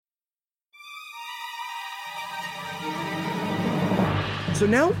So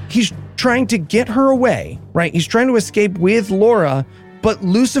now he's trying to get her away, right? He's trying to escape with Laura, but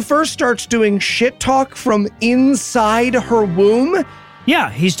Lucifer starts doing shit talk from inside her womb. Yeah,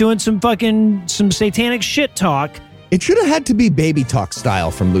 he's doing some satanic shit talk. It should have had to be baby talk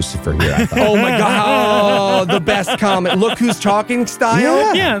style from Lucifer here, I thought. Oh my God. Oh, the best comment. Look who's talking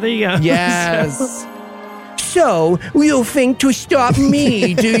style. Yeah, there you go. Yes. So, you think to stop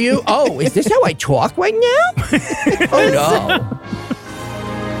me, do you? Oh, is this how I talk right now? Oh, no.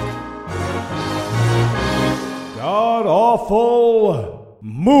 God Awful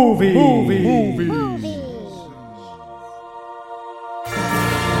Movie.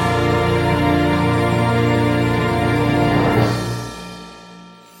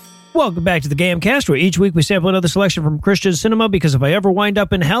 Welcome back to the Gamecast, where each week we sample another selection from Christian cinema, because if I ever wind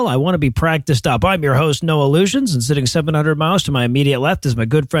up in hell, I want to be practiced up. I'm your host, Noah Illusions, and sitting 700 miles to my immediate left is my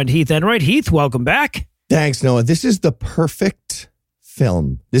good friend Heath Enright. Heath, welcome back. Thanks, Noah. This is the perfect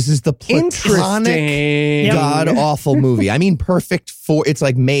film. This is the platonic, god-awful movie. I mean, perfect for, it's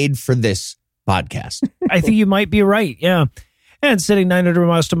like made for this podcast. I think you might be right, yeah. And sitting 900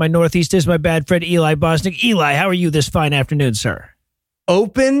 miles to my northeast is my bad friend Eli Bosnick. Eli, how are you this fine afternoon, sir?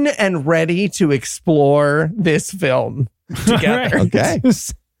 Open and ready to explore this film together. Okay.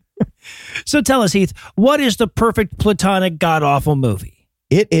 So tell us, Heath, what is the perfect platonic god-awful movie?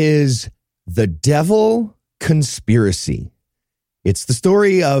 It is The Devil Conspiracy. It's the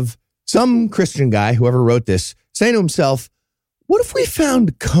story of some Christian guy, whoever wrote this, saying to himself, what if we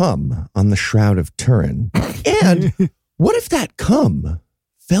found cum on the Shroud of Turin? And what if that cum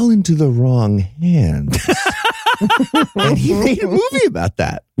fell into the wrong hands? And he made a movie about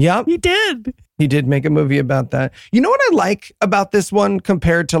that. Yep. He did. He did make a movie about that. You know what I like about this one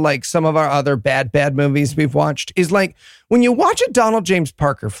compared to like some of our other bad movies we've watched is like when you watch a Donald James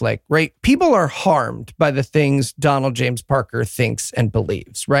Parker flick, right? People are harmed by the things Donald James Parker thinks and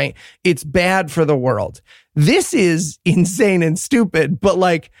believes, right? It's bad for the world. This is insane and stupid, but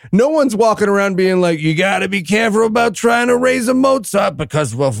like no one's walking around being like, you got to be careful about trying to raise a Mozart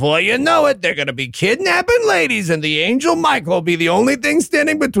because before you know it, they're going to be kidnapping ladies and the angel Michael will be the only thing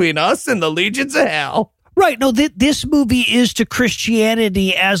standing between us and the legions of hell. Right. No, this movie is to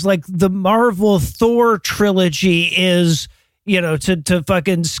Christianity as like the Marvel Thor trilogy is, you know, to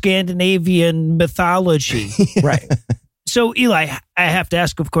fucking Scandinavian mythology. Right. So, Eli, I have to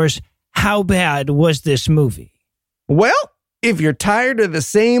ask, of course, how bad was this movie? Well, if you're tired of the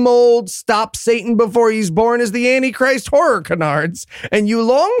same old stop Satan before he's born as the Antichrist horror canards, and you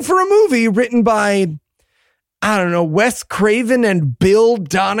long for a movie written by, I don't know, Wes Craven and Bill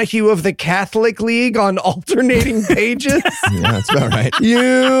Donahue of the Catholic League on alternating pages, Yeah, that's about right.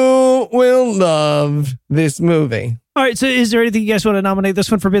 you will love this movie. All right, so is there anything you guys want to nominate this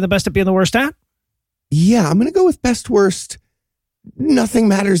one for being the best at being the worst at? Yeah, I'm going to go with best worst. Nothing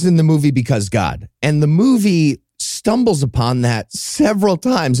matters in the movie because God. And the movie stumbles upon that several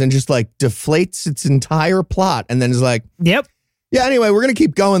times and just like deflates its entire plot and then is like, Yep. yeah, anyway, we're going to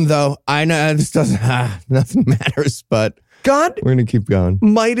keep going though. I know this doesn't, nothing matters, but God we're going to keep going.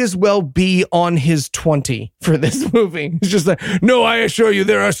 might as well be on his 20 for this movie. It's just like, no, I assure you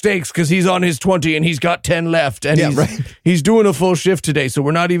there are stakes because he's on his 20 and he's got 10 left. And he's doing a full shift today, so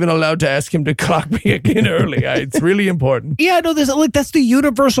we're not even allowed to ask him to clock me again early. It's really important. Yeah, no, that's the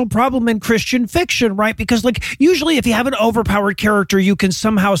universal problem in Christian fiction, right? Because like usually if you have an overpowered character, you can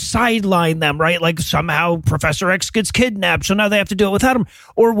somehow sideline them, right? Like somehow Professor X gets kidnapped, so now they have to do it without him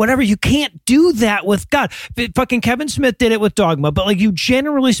or whatever. You can't do that with God. Fucking Kevin Smith did it with Dogma, but like you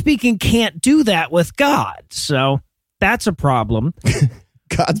generally speaking can't do that with God. So that's a problem.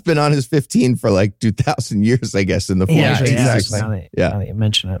 God's been on his 15 for like 2,000 years, I guess, in the 40s. Yeah, exactly. Now that you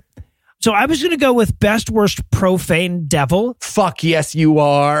mention it. So I was going to go with best worst profane devil. Fuck yes, you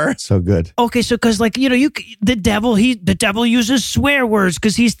are. So good. Okay, so because like, you know, the devil uses swear words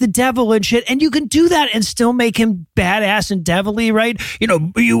because he's the devil and shit, and you can do that and still make him badass and devilly, right? You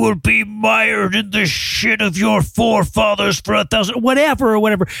know, you will be mired in the shit of your forefathers for 1,000,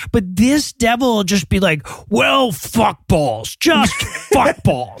 whatever. But this devil will just be like, well, fuck balls, just fuck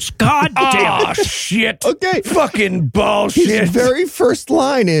balls. God damn. Oh, shit. Okay. Fucking bullshit. His very first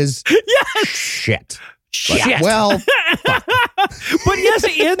line is, Yes. shit. Shit. Like, well, but yes,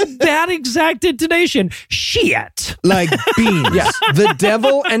 in that exact intonation, shit. like beans. Yeah, the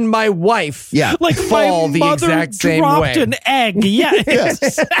devil and my wife Yeah. Like fall my the mother exact same dropped way. an egg. Yeah,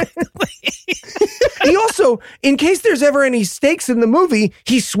 exactly. He also, in case there's ever any stakes in the movie,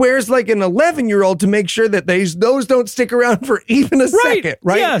 he swears like an 11-year-old to make sure that those don't stick around for even a second,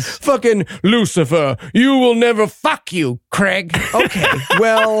 right? Yes. Fucking Lucifer, you will never fuck you, Craig. Okay,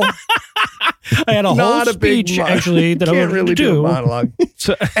 well, I had a whole Not a big speech actually that I can't wanted really to do a do. monologue.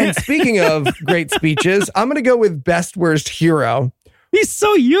 So, And speaking of great speeches, I'm going to go with best worst hero. he's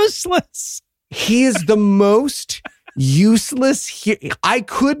so useless. He is the most useless. I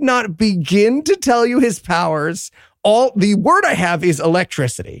could not begin to tell you his powers. All the word I have is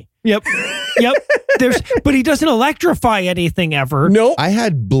electricity. Yep. But he doesn't electrify anything ever. Nope. I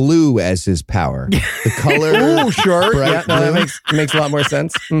had blue as his power. The color. Oh, sure. bright Yeah, no, that blue. makes a lot more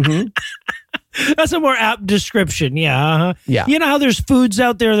sense. Mm-hmm. That's a more apt description. Yeah. Uh-huh. Yeah. You know how there's foods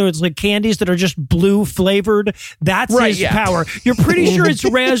out there that it's like candies that are just blue flavored? That's Right, his yeah. power. You're pretty sure it's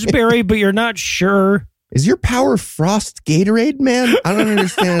raspberry, but you're not sure. Is your power Frost Gatorade, man? I don't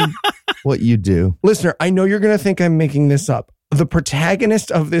understand what you do. Listener, I know you're going to think I'm making this up. The protagonist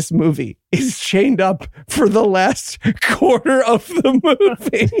of this movie is chained up for the last quarter of the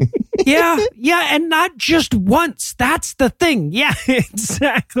movie. Yeah, and not just once. That's the thing. Yeah,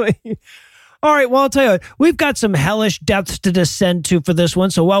 exactly. All right, well, I'll tell you what, we've got some hellish depths to descend to for this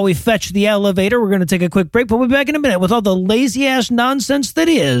one. So while we fetch the elevator, we're going to take a quick break. But we'll be back in a minute with all the lazy-ass nonsense that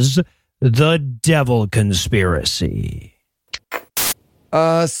is the Devil Conspiracy.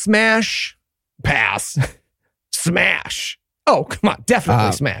 Smash, pass, smash. Oh, come on,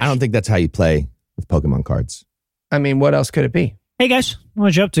 definitely smash. I don't think that's how you play with Pokemon cards. I mean, what else could it be? Hey, guys,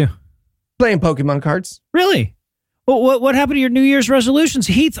 what you up to? Playing Pokemon cards. Really? What happened to your New Year's resolutions?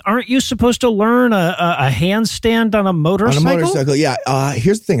 Heath, aren't you supposed to learn a handstand on a motorcycle? On a motorcycle, yeah.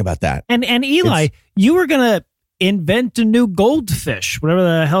 Here's the thing about that. And Eli, you were going to invent a new goldfish, whatever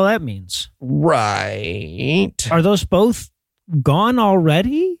the hell that means. Right. Are those both gone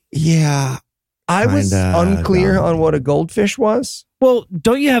already? Yeah. I was Kinda unclear dumb. on what a goldfish was. Well,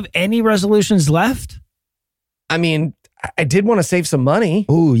 don't you have any resolutions left? I mean, I did want to save some money.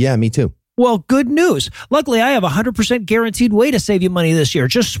 Oh, yeah, me too. Well, good news. Luckily, I have a 100% guaranteed way to save you money this year.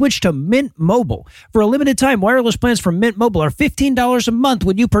 Just switch to Mint Mobile. For a limited time, wireless plans from Mint Mobile are $15 a month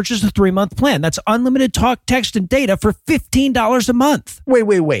when you purchase a 3-month plan. That's unlimited talk, text, and data for $15 a month. Wait.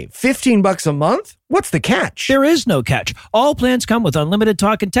 $15 a month? What's the catch? There is no catch. All plans come with unlimited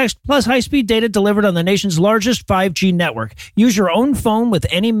talk and text, plus high-speed data delivered on the nation's largest 5G network. Use your own phone with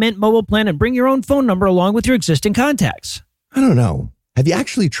any Mint Mobile plan and bring your own phone number along with your existing contacts. I don't know. Have you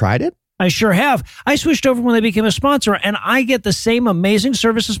actually tried it? I sure have. I switched over when they became a sponsor, and I get the same amazing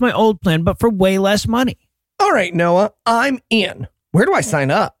service as my old plan, but for way less money. All right, Noah, I'm in. Where do I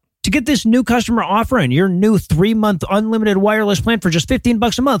sign up? To get this new customer offer and your new 3-month unlimited wireless plan for just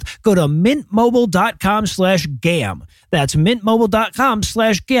 $15 a month, go to mintmobile.com/gam. That's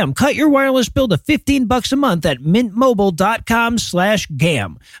mintmobile.com/gam. Cut your wireless bill to $15 a month at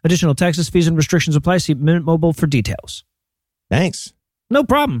mintmobile.com/gam. Additional taxes, fees, and restrictions apply. See Mint Mobile for details. Thanks. No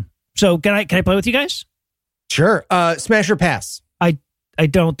problem. So can I play with you guys? Sure. Smash or pass? I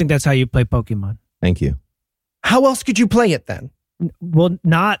don't think that's how you play Pokemon. Thank you. How else could you play it then? Well,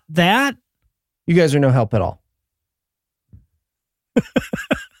 not that. You guys are no help at all.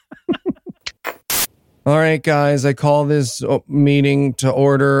 All right, guys, I call this meeting to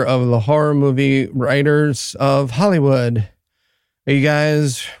order of the horror movie writers of Hollywood. Are you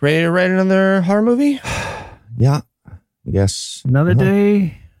guys ready to write another horror movie? Yeah, I guess. Another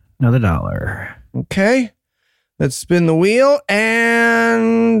day, another dollar. Okay, let's spin the wheel.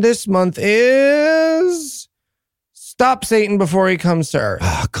 And this month is Stop Satan Before He Comes to Earth.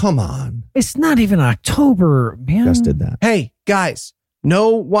 Oh, come on. It's not even October, man. Just did that. Hey, guys, no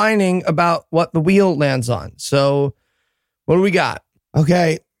whining about what the wheel lands on. So what do we got?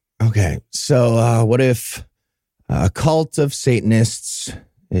 Okay. So what if a cult of Satanists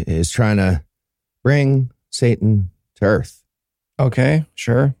is trying to bring Satan to Earth? Okay,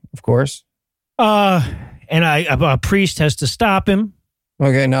 sure, of course. And a priest has to stop him.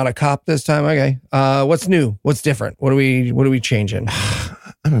 Okay, not a cop this time. Okay. What's new? What's different? What are we changing? I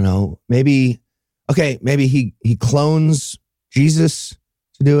don't know. Maybe he clones Jesus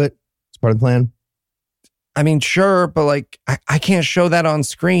to do it. It's part of the plan. I mean, sure, but like I can't show that on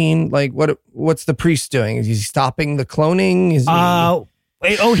screen. Like what's the priest doing? Is he stopping the cloning? Is he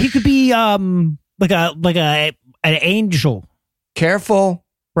He could be like an angel. Careful,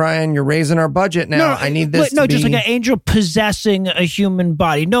 Brian, you're raising our budget now. I need this to be... just like an angel possessing a human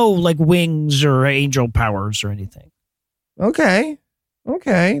body. No like wings or angel powers or anything. Okay.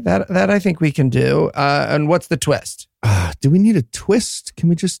 That I think we can do. And what's the twist? Do we need a twist? Can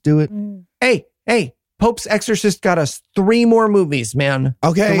we just do it? Hey, Pope's Exorcist got us 3 more movies, man.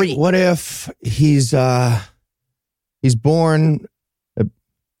 Okay. 3. What if he's born a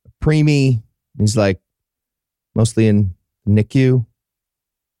preemie? He's like mostly in NICU.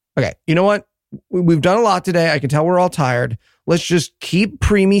 Okay, you know what? We've done a lot today. I can tell we're all tired. let's just keep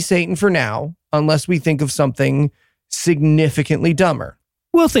preemie Satan for now, unless we think of something significantly dumber.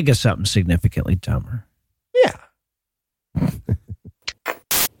 We'll think of something significantly dumber. Yeah.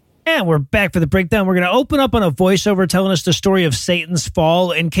 And we're back for the breakdown. We're going to open up on a voiceover telling us the story of Satan's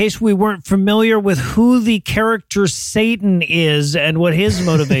fall in case we weren't familiar with who the character Satan is and what his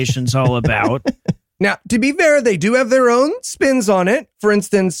motivation's all about. Now, to be fair, they do have their own spins on it. For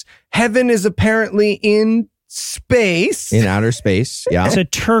instance, heaven is apparently in space. In outer space, yeah. It's a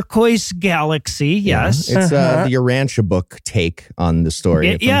turquoise galaxy, yes. It's the Urantia book take on the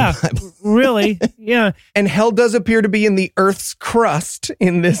story. Yeah, really, yeah. And hell does appear to be in the Earth's crust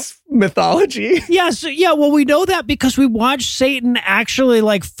in this mythology. Yes, yeah, well, we know that because we watch Satan actually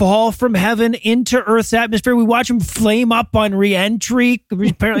like fall from heaven into Earth's atmosphere. We watch him flame up on re-entry.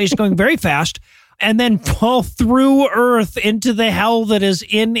 Apparently, he's going very fast. And then fall through Earth into the hell that is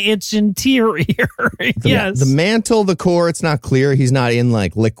in its interior. Yes. The mantle, the core, it's not clear. He's not in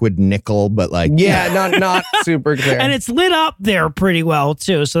like liquid nickel, but like... Yeah, not super clear. And it's lit up there pretty well,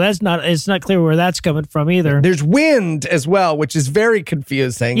 too. So it's not clear where that's coming from either. There's wind as well, which is very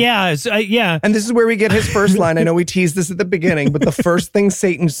confusing. Yeah, yeah. And this is where we get his first line. I know we teased this at the beginning, but the first thing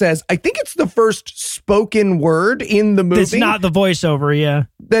Satan says, I think it's the first spoken word in the movie. It's not the voiceover, yeah.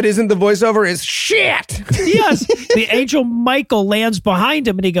 That isn't the voiceover, is shit. Yes, the angel Michael lands behind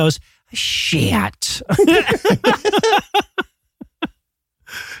him and he goes, shit.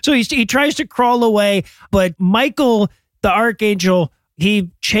 So he tries to crawl away, but Michael, the archangel,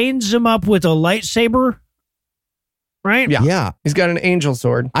 he chains him up with a lightsaber, right? Yeah. He's got an angel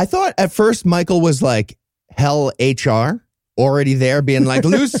sword. I thought at first Michael was like hell HR, already there being like,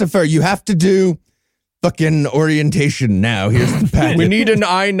 Lucifer, you have to do fucking orientation now. Here's the packet. We need an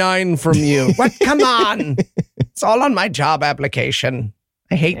I-9 from you. What? Come on. It's all on my job application.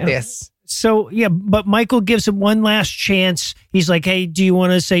 I hate this. So, yeah, but Michael gives him one last chance. He's like, hey, do you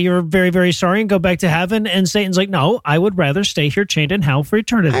want to say you're very, very sorry and go back to heaven? And Satan's like, no, I would rather stay here chained in hell for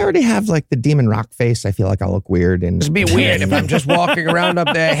eternity. I already have like the demon rock face. I feel like I'll look weird. And It'd be weird if I'm just walking around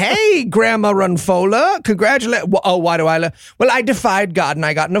up there. Hey, Grandma Runfola, congratulate. Oh, why do I? Well, I defied God and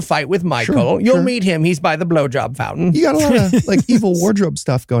I got in a fight with Michael. Sure, You'll sure. meet him. He's by the blowjob fountain. you got a lot of like evil wardrobe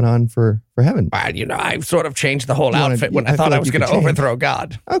stuff going on for heaven. Well, I sort of changed the whole outfit when I I thought feel I like was you going to could change. overthrow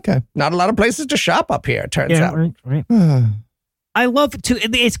God. Okay. Not a lot of places to shop up here, it turns out. Right. I love it too.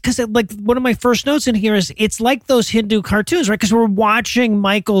 It's because like one of my first notes in here is it's like those Hindu cartoons, right? Because we're watching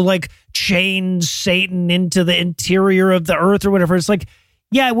Michael like chain Satan into the interior of the earth or whatever. It's like,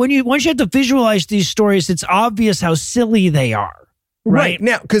 yeah, once you have to visualize these stories, it's obvious how silly they are. Right.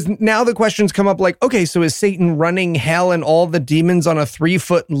 Now, because now the questions come up like, okay, so is Satan running hell and all the demons on a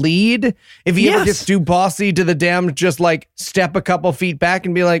 3-foot lead? If he ever gets too bossy, do the damned just like step a couple feet back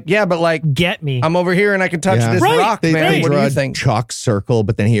and be like, yeah, but like, Get me. I'm over here and I can touch this rock, They man. What do draw you a think? chalk circle,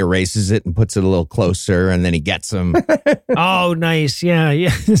 but then he erases it and puts it a little closer, and then he gets him. Oh, nice. Yeah.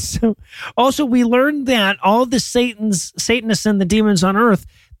 So also we learned that all the Satanists and the demons on earth,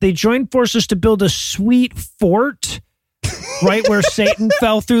 they joined forces to build a sweet fort right where Satan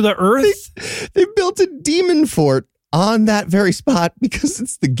fell through the earth. They built a demon fort on that very spot because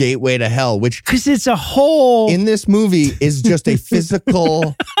it's the gateway to hell, which Because it's a hole. in this movie is just a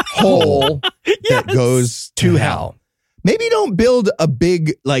physical hole that goes to hell. Maybe don't build a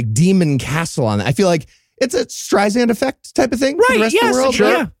big like demon castle on that. I feel like it's a Streisand effect type of thing for the rest of the world.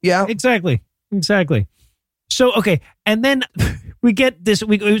 Sure. Yeah. Exactly. So, okay. And then we get this.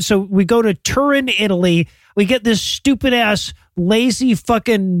 We go to Turin, Italy. We get this stupid ass, lazy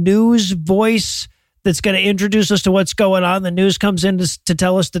fucking news voice that's going to introduce us to what's going on. The news comes in to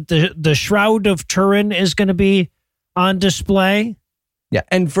tell us that the Shroud of Turin is going to be on display. Yeah.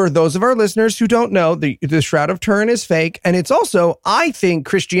 And for those of our listeners who don't know, the Shroud of Turin is fake. And it's also, I think,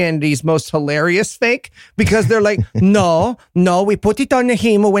 Christianity's most hilarious fake because they're like, no, we put it on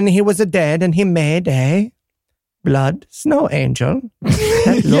him when he was dead and he made a blood snow angel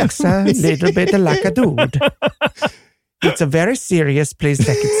that looks a little bit like a dude. It's a very serious, please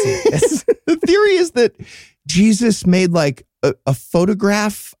take it serious. The theory is that Jesus made like a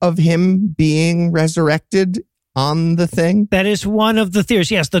photograph of him being resurrected on the thing. That is one of the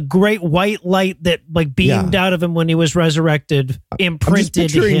theories. Yes, the great white light that like beamed out of him when he was resurrected imprinted I'm just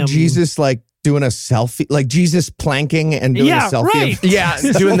picturing him. Jesus like doing a selfie, like Jesus planking and doing a selfie. Right. Yeah,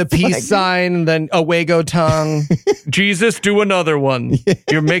 doing the peace sign and then Awego tongue. Jesus, do another one.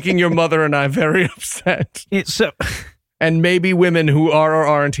 You're making your mother and I very upset. And maybe women who are or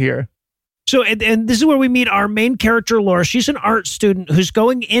aren't here. So, and this is where we meet our main character, Laura. She's an art student who's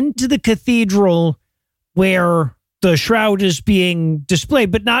going into the cathedral where the shroud is being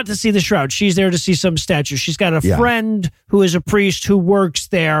displayed, but not to see the shroud. She's there to see some statue. She's got a friend who is a priest who works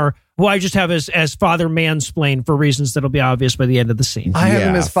there, who I just have as Father Mansplain for reasons that'll be obvious by the end of the scene. I have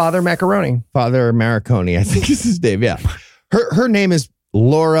him as Father Macaroni. Father Marconi, I think is his name. Yeah. Her name is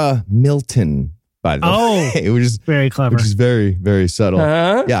Laura Milton, by the way. Which is very clever. Which is very, very subtle.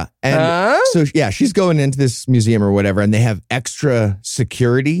 Yeah. And so, she's going into this museum or whatever, and they have extra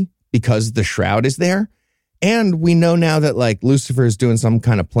security because the shroud is there. And we know now that like Lucifer is doing some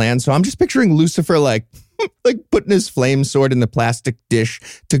kind of plan. So I'm just picturing Lucifer like putting his flame sword in the plastic dish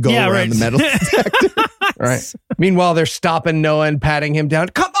to go around the metal detector. Right. Meanwhile, they're stopping Noah and patting him down.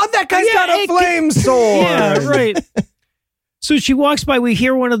 Come on, that guy's got a flame sword. Yeah, right. So she walks by. We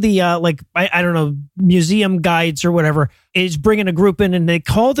hear one of the, I don't know, museum guides or whatever is bringing a group in, and they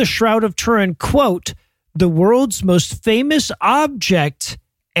call the Shroud of Turin, quote, the world's most famous object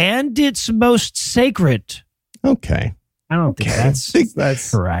and its most sacred. Okay. I don't think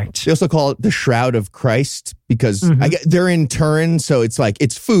that's correct. They also call it the Shroud of Christ because they're in Turin, so it's like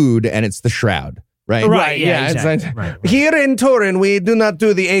it's food and it's the shroud, right? Right. Yeah. Exactly. Right. Here in Turin, we do not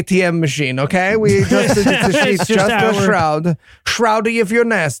do the ATM machine. Okay, we just it's just a shroud. Shroudy if you're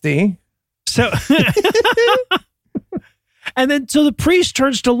nasty. So. And then, so the priest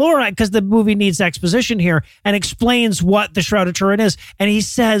turns to Laura, because the movie needs exposition here, and explains what the Shroud of Turin is. And he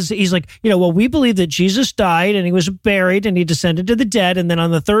says, he's like, well, we believe that Jesus died and he was buried and he descended to the dead. And then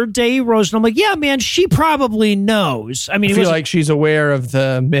on the third day he rose. And I'm like, yeah, man, she probably knows. I mean, I feel like she's aware of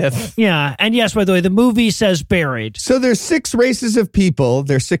the myth. Yeah. And yes, by the way, the movie says buried. So there's 6 races of people.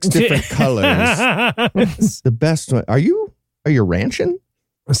 There's 6 different colors. The best one. Are you ranching?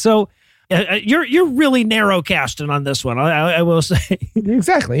 So... you're really narrow casting on this one. I will say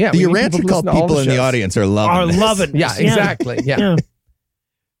exactly. Yeah, the Urantia people in the audience are loving. Yeah, exactly. Yeah.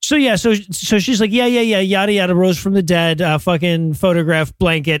 So she's like, yeah, yada yada, rose from the dead, fucking photograph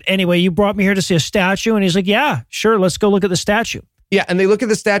blanket. Anyway, you brought me here to see a statue, and he's like, yeah, sure, let's go look at the statue. Yeah, and they look at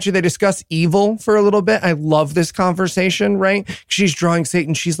the statue. They discuss evil for a little bit. I love this conversation, right? She's drawing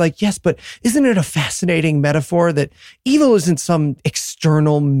Satan. She's like, yes, but isn't it a fascinating metaphor that evil isn't some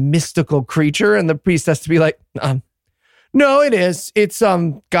external mystical creature? And the priest has to be like, no, it is. It's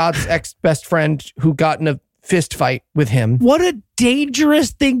God's ex-best friend who got in a fist fight with him. What a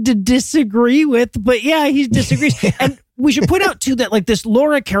dangerous thing to disagree with. But yeah, he disagrees. And we should point out, too, that like this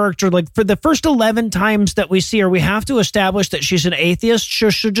Laura character, like for the first 11 times that we see her, we have to establish that she's an atheist.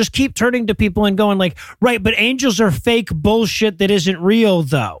 She'll just keep turning to people and going like, right, but angels are fake bullshit that isn't real,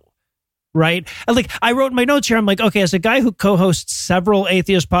 though. Right? And like I wrote in my notes here, I'm like, okay, as a guy who co-hosts several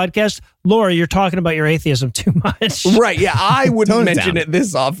atheist podcasts, Laura, you're talking about your atheism too much. Right. Yeah. I wouldn't mention it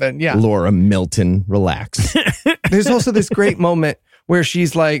this often. Yeah. Laura Milton, relax. There's also this great moment where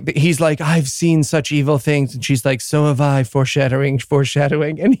he's like, I've seen such evil things. And she's like, so have I, foreshadowing.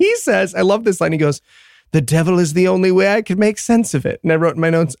 And he says, I love this line. He goes, the devil is the only way I could make sense of it. And I wrote in my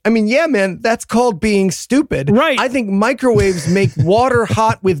notes, I mean, yeah, man, that's called being stupid. Right. I think microwaves make water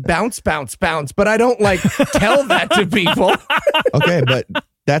hot with bounce, but I don't like tell that to people. Okay, but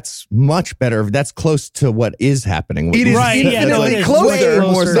that's much better. That's close to what is happening. It is infinitely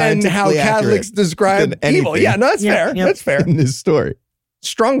closer than how Catholics describe evil. Yeah, no, that's fair. Yeah. That's fair. In this story.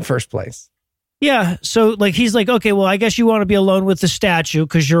 Strong first place. Yeah, so like he's like, okay, well, I guess you want to be alone with the statue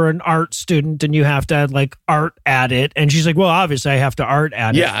because you're an art student and you have to like art at it. And she's like, well, obviously I have to art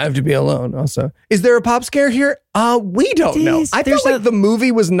at it. Yeah, I have to be alone also. Is there a pop scare here? We don't know. I feel like the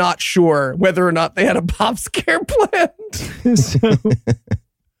movie was not sure whether or not they had a pop scare planned.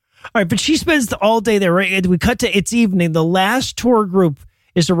 All right, but she spends all day there, right? We cut to it's evening. The last tour group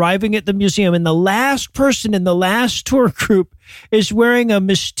is arriving at the museum, and the last person in the last tour group is wearing a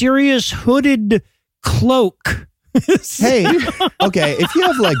mysterious hooded cloak. Hey, okay, if you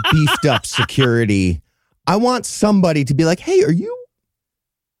have like beefed up security, I want somebody to be like, hey, are you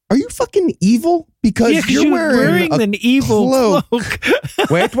fucking evil? Because you're wearing an evil cloak.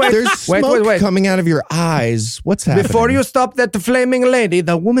 Wait. There's smoke coming out of your eyes. What's happening? Before you stop that flaming lady,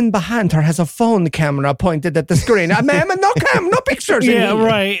 the woman behind her has a phone camera pointed at the screen. Ma'am, no pictures. Yeah,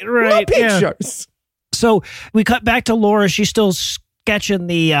 right. No pictures. Yeah. So we cut back to Laura. She's still sketching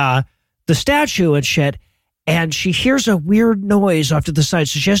the statue and shit. And she hears a weird noise off to the side.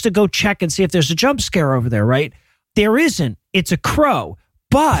 So she has to go check and see if there's a jump scare over there, right? There isn't. It's a crow.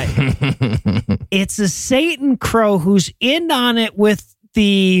 But it's a Satan crow who's in on it with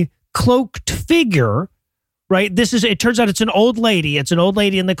the cloaked figure, right? It turns out it's an old lady. It's an old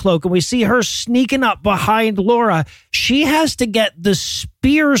lady in the cloak. And we see her sneaking up behind Laura. She has to get the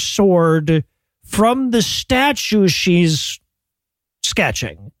spear sword from the statue she's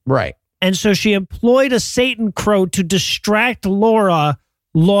sketching. Right. And so she employed a Satan crow to distract Laura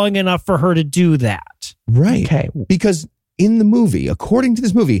long enough for her to do that. Right. Okay. Because in the movie, according to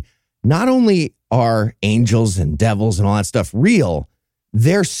this movie, not only are angels and devils and all that stuff real,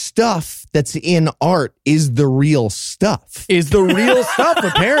 their stuff that's in art is the real stuff. Is the real stuff,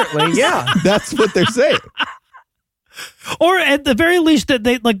 apparently. Yeah. That's what they're saying. Or at the very least that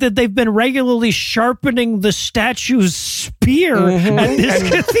they've been regularly sharpening the statue's spear at this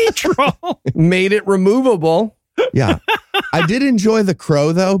cathedral. Made it removable. Yeah. I did enjoy the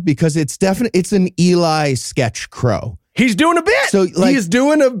crow, though, because it's an Eli sketch crow. He's doing a bit. So, like, he's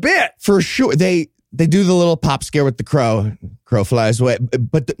doing a bit. For sure. They do the little pop scare with the crow. Crow flies away,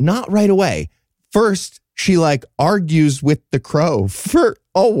 but not right away. First, she like argues with the crow for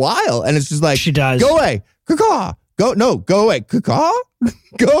a while. And it's just like, she does. Go away. Caw-caw. Go away. Caw-caw.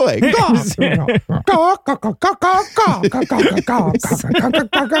 Go away.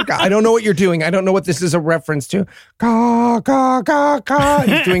 I don't know what you're doing. I don't know what this is a reference to.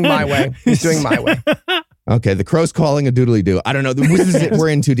 He's doing my way. He's doing my way. Okay, the crow's calling a doodly-doo. I don't know. We're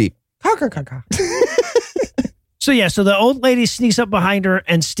in too deep. So the old lady sneaks up behind her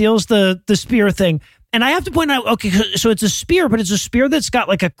and steals the spear thing. And I have to point out, okay, so it's a spear, but it's a spear that's got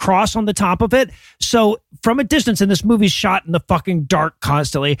like a cross on the top of it. So from a distance, and this movie's shot in the fucking dark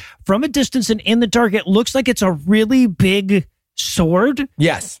constantly, from a distance and in the dark, it looks like it's a really big sword.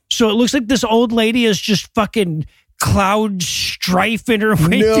 Yes. So it looks like this old lady is just fucking cloud strifing her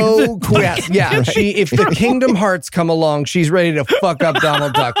way No through the question. Yeah. Right. If the Kingdom Hearts come along, she's ready to fuck up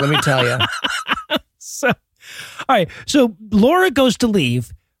Donald Duck. Let me tell you. So, all right. So Laura goes to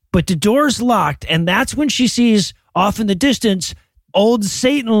leave, but the door's locked, and that's when she sees off in the distance old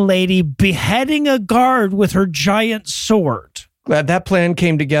Satan lady beheading a guard with her giant sword. Glad that plan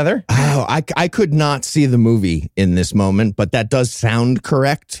came together. Oh, I could not see the movie in this moment, but that does sound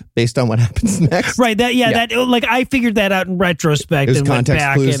correct based on what happens next. Right. That like I figured that out in retrospect. It was and went context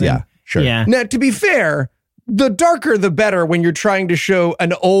back clues. and Yeah, sure. Yeah. Now, to be fair, the darker the better when you're trying to show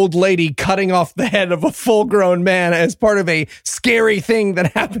an old lady cutting off the head of a full-grown man as part of a scary thing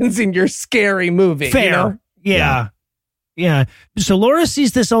that happens in your scary movie. Fair. You know? Yeah. So Laura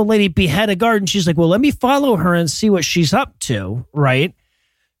sees this old lady behead a guard, and she's like, well, let me follow her and see what she's up to, right?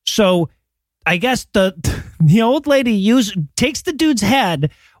 So I guess the old lady takes the dude's head,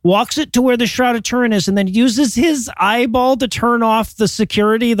 walks it to where the Shroud of Turin is, and then uses his eyeball to turn off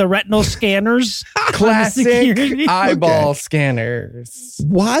the retinal scanners. Classic Security. eyeball scanners.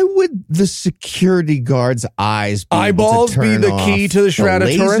 Why would the security guard's eyes be Eyeballs able to be turn the off key to the Shroud of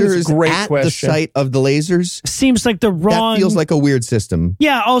Turin? lasers Great at question. the site of the lasers? Seems like the wrong. That feels like a weird system.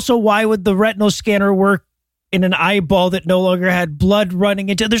 Yeah. Also, why would the retinal scanner work in an eyeball that no longer had blood running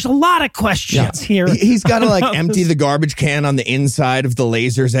into? There's a lot of questions here. He's got to like empty the garbage can on the inside of the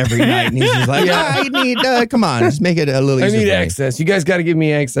lasers every night, and he's just like, I need. Come on, just make it a little I easier. need for me." access. You guys got to give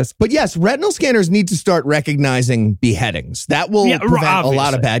me access. But yes, retinal scanners need to start recognizing beheadings. That will prevent a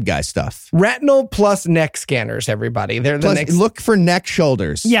lot obviously. of bad guy stuff. Retinal plus neck scanners, everybody. They're the Plus, next. look for neck,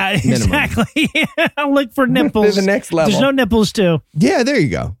 shoulders. Yeah, minimum. exactly. Look for nipples. They're the next level. There's no nipples too. Yeah, there you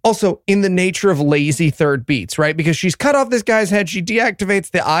go. Also, in the nature of lazy third beats, right? Because she's cut off this guy's head, she deactivates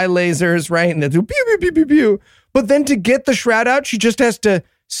the eye lasers, right? And they do pew, pew, pew, pew, pew. But then to get the shroud out, she just has to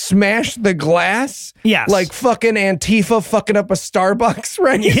smash the glass. Yes. Like fucking Antifa fucking up a Starbucks,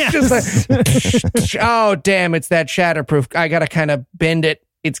 right? It's Yes. just like, oh, damn, it's that shatterproof. I got to kind of bend it.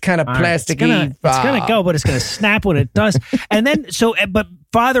 It's kind of All right, plasticky. It's gonna go, but it's gonna snap when it does. And then but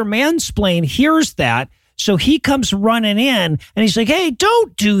Father Mansplain hears that. So he comes running in and he's like, hey,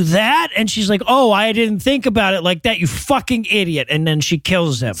 don't do that. And she's like, oh, I didn't think about it like that, you fucking idiot. And then she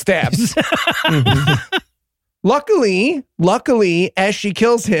kills him. Stabs. Mhm. Luckily, as she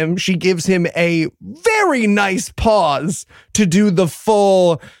kills him, she gives him a very nice pause to do the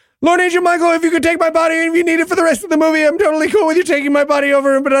full, Lord Angel Michael, if you could take my body and if you need it for the rest of the movie, I'm totally cool with you taking my body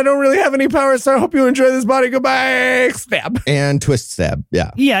over, but I don't really have any power, so I hope you enjoy this body. Goodbye. Stab. And twist stab.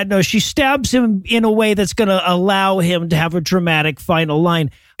 Yeah. Yeah, no, she stabs him in a way that's going to allow him to have a dramatic final line.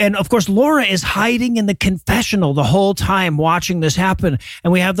 And of course, Laura is hiding in the confessional the whole time watching this happen.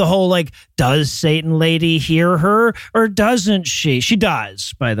 And we have the whole like, does Satan lady hear her or doesn't she? She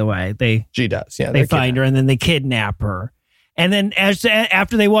does, by the way. She does. Yeah. They find her and then they kidnap her. And then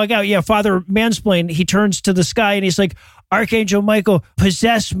after they walk out, Father Mansplain, he turns to the sky and he's like, Archangel Michael,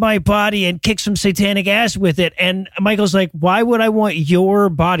 possess my body and kick some satanic ass with it. And Michael's like, why would I want your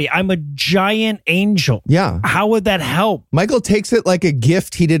body? I'm a giant angel. Yeah. How would that help? Michael takes it like a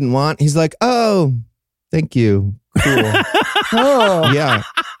gift he didn't want. He's like, oh, thank you. Cool. Oh, Yeah.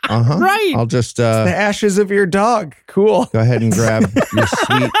 Uh-huh. Right. I'll just the ashes of your dog. Cool. go ahead and grab your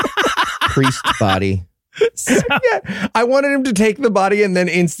sweet priest body. Yeah, I wanted him to take the body and then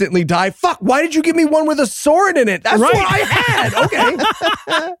instantly die. Fuck, why did you give me one with a sword in it? That's Right. what I had.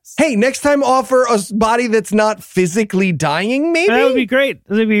 Okay. Hey, next time offer a body that's not physically dying, maybe? That would be great.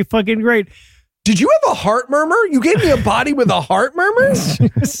 That would be fucking great. Did you have a heart murmur? You gave me a body with a heart murmur?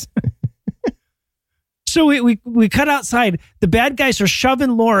 So we cut outside. The bad guys are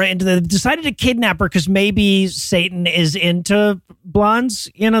shoving Laura into decided to kidnap her because maybe Satan is into blondes.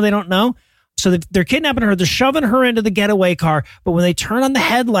 They don't know. So they're kidnapping her. They're shoving her into the getaway car. But when they turn on the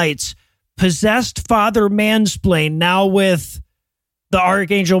headlights, possessed Father Mansplain, now with the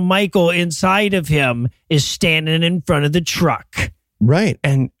Archangel Michael inside of him, is standing in front of the truck. Right.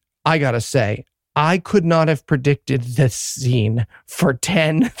 And I gotta say, I could not have predicted this scene for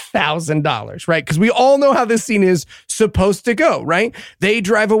 $10,000, right? Because we all know how this scene is supposed to go, right? They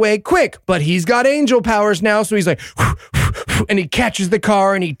drive away quick, but he's got angel powers now. So he's like, and he catches the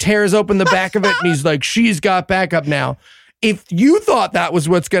car and he tears open the back of it. And he's like, she's got backup now. If you thought that was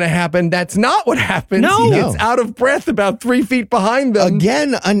what's going to happen, that's not what happens. No. He gets out of breath about 3 feet behind them.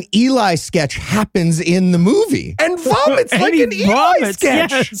 Again, an Eli sketch happens in the movie. And vomits And like he an Eli vomits,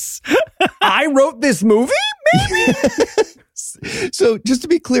 sketch. yes. I wrote this movie? Maybe? So just to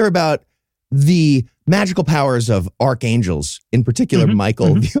be clear about the magical powers of archangels, in particular,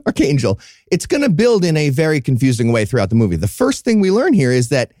 Michael, the archangel, it's going to build in a very confusing way throughout the movie. The first thing we learn here is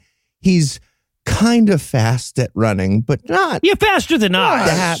that he's kind of fast at running, but not You're faster than us.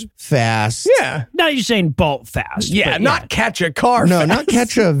 that fast. Yeah. Not you saying bolt fast. Yeah, but not catch a car. No, fast. not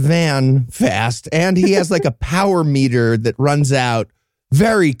catch a van fast. And he has like a power meter that runs out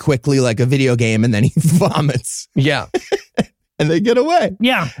very quickly, like a video game, and then he vomits Yeah. and they get away.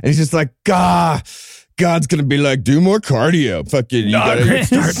 Yeah. And he's just like, God's gonna be like, do more cardio. Fucking,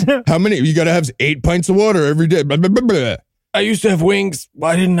 how many? You gotta have 8 pints of water every day. Blah, blah, blah, blah. I used to have wings.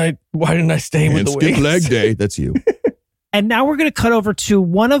 Why didn't I stay with And the skip wings? leg day. That's you. And now we're going to cut over to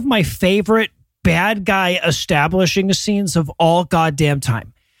one of my favorite bad guy establishing scenes of all goddamn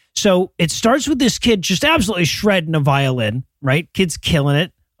time. So it starts with this kid just absolutely shredding a violin, right? Kid's killing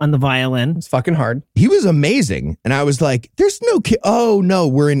it on the violin. It's fucking hard. He was amazing. And I was like, there's no kid. Oh, no,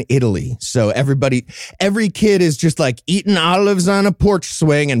 we're in Italy. So every kid is just like eating olives on a porch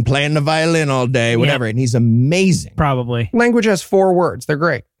swing and playing the violin all day, whatever. And he's amazing. Probably. Language has 4 words. They're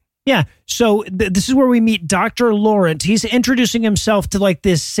great. Yeah. So this is where we meet Dr. Laurent. He's introducing himself to like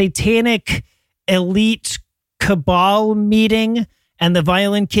this satanic elite cabal meeting. And the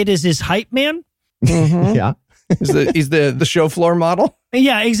violin kid is his hype man. Yeah. He's the show floor model.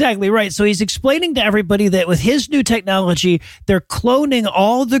 Yeah, exactly right. So he's explaining to everybody that with his new technology, they're cloning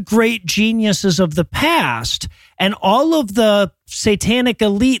all the great geniuses of the past, and all of the satanic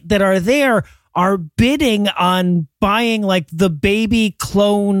elite that are there are bidding on buying like the baby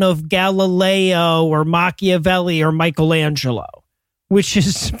clone of Galileo or Machiavelli or Michelangelo, which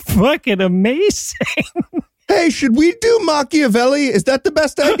is fucking amazing. Hey, should we do Machiavelli? Is that the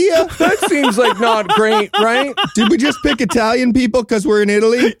best idea? That seems like not great, right? Did we just pick Italian people because we're in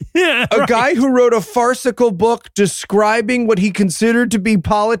Italy? Yeah, A guy who wrote a farcical book describing what he considered to be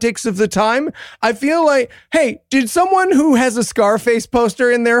politics of the time. I feel like, hey, did someone who has a Scarface poster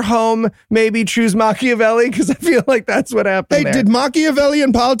in their home maybe choose Machiavelli? Because I feel like that's what happened Hey, there. did Machiavelli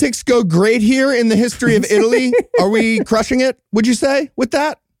and politics go great here in the history of Italy? Are we crushing it, would you say, with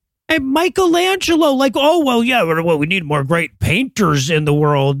that? And Michelangelo, like, oh, well, yeah, well, we need more great painters in the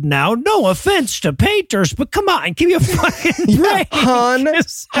world now. No offense to painters, but come on, give me a fucking break. Hun,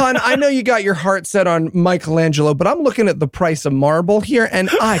 I know you got your heart set on Michelangelo, but I'm looking at the price of marble here, and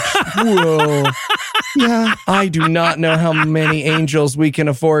whoa. Yeah, I do not know how many angels we can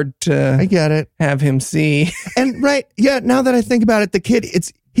afford I to get it. have him see. And right, yeah, now that I think about it, the kid,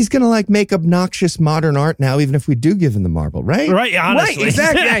 he's going to like make obnoxious modern art now, even if we do give him the marble, right? Right, honestly. Right,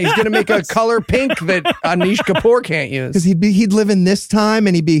 exactly. Yeah, he's going to make a color pink that Anish Kapoor can't Because use. he'd live in this time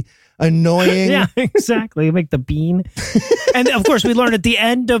and he'd be annoying. Yeah, exactly. Make the bean. And of course, we learned at the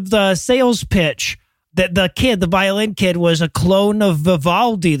end of the sales pitch that the violin kid, was a clone of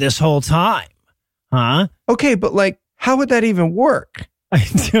Vivaldi this whole time. Huh? Okay, but like, how would that even work? I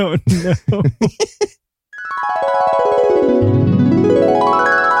don't know.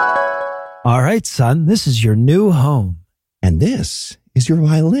 All right, son, this is your new home. And this is your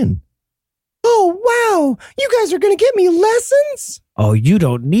violin. Oh, wow. You guys are going to get me lessons? Oh, you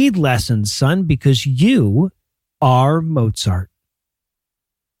don't need lessons, son, because you are Mozart.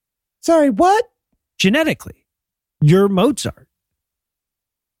 Sorry, what? Genetically, you're Mozart.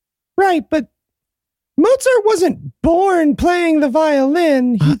 Right, but Mozart wasn't born playing the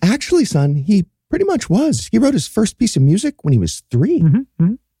violin. Actually, son, he pretty much was. He wrote his first piece of music when he was 3.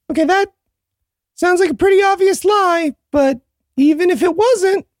 Mm-hmm. Okay, that Sounds like a pretty obvious lie, but even if it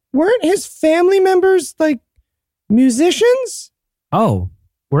wasn't, weren't his family members like musicians? Oh,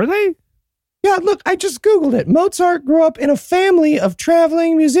 were they? Yeah, look, I just Googled it. Mozart grew up in a family of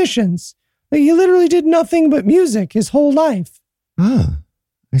traveling musicians. Like, he literally did nothing but music his whole life. Ah,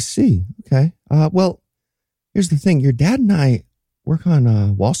 I see. Okay. Well, here's the thing. Your dad and I work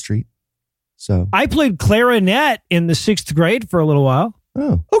on Wall Street. So. I played clarinet in the 6th grade for a little while.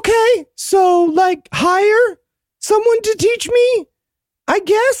 Oh. Okay, so like hire someone to teach me, I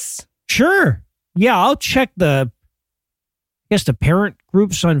guess. Sure. Yeah, I'll check the parent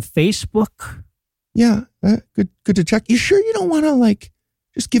groups on Facebook. Yeah, good to check. You sure you don't want to like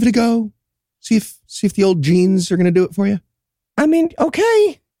just give it a go? See if the old genes are going to do it for you? I mean,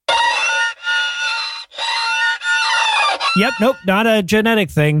 okay. Yep, nope, not a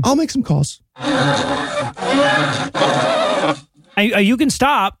genetic thing. I'll make some calls. You can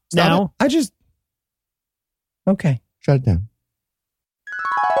stop now. Okay. Shut it down.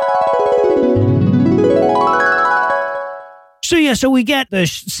 So we get the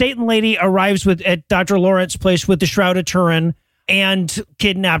Satan lady arrives at Dr. Lawrence's place with the Shroud of Turin and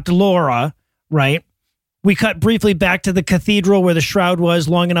kidnapped Laura, right? We cut briefly back to the cathedral where the shroud was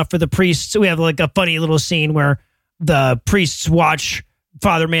long enough for the priests. So we have like a funny little scene where the priests watch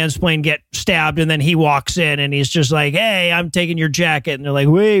Father Mansplain get stabbed, and then he walks in and he's just like, "Hey, I'm taking your jacket." And they're like,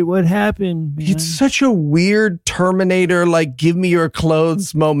 "Wait, what happened, man?" It's such a weird Terminator, like, give me your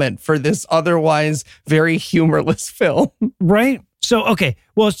clothes moment for this otherwise very humorless film. Right? So, okay.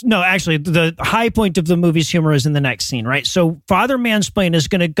 Well, no, actually, the high point of the movie's humor is in the next scene, right? So Father Mansplain is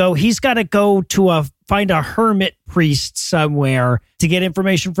going to go, he's got to go to find a hermit priest somewhere to get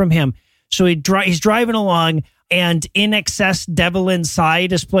information from him. So he's driving along, and In Excess Devil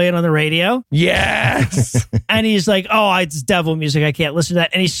Inside is playing on the radio. Yes. And he's like, oh, it's devil music. I can't listen to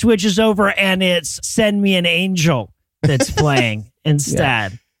that. And he switches over, and it's Send Me an Angel that's playing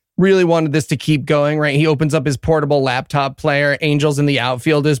instead. Yeah. Really wanted this to keep going, right? He opens up his portable laptop player. Angels in the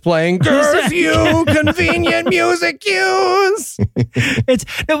Outfield is playing. Curfew, convenient music cues.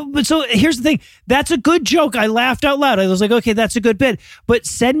 But so here's the thing. That's a good joke. I laughed out loud. I was like, okay, that's a good bit. But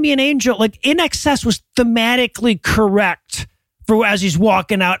Send Me an Angel, like In Excess was thematically correct for as he's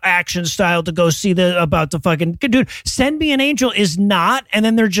walking out action style to go see about the fucking dude. Send Me an Angel is not, and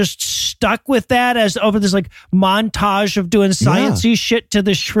then they're just stuck with that as over this like montage of doing sciencey shit to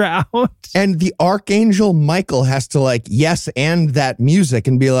the shroud. And the Archangel Michael has to like yes and that music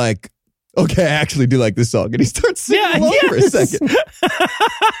and be like, okay, I actually do like this song, and he starts singing along for a second.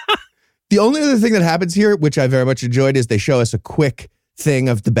 The only other thing that happens here, which I very much enjoyed, is they show us a quick thing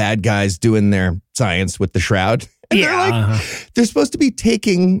of the bad guys doing their science with the shroud. And they're supposed to be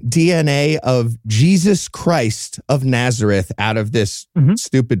taking DNA of Jesus Christ of Nazareth out of this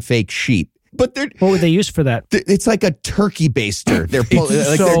stupid fake sheet. But what would they use for that? It's like a turkey baster. They're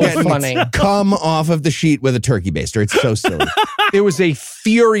getting funny. Come off of the sheet with a turkey baster. It's so silly. There was a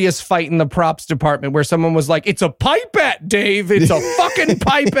furious fight in the props department where someone was like, "It's a pipette, Dave. It's a fucking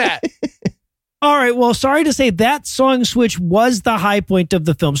pipette." All right, well, sorry to say that song switch was the high point of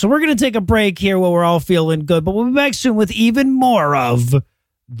the film. So we're going to take a break here while we're all feeling good, but we'll be back soon with even more of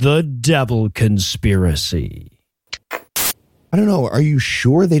The Devil Conspiracy. I don't know. Are you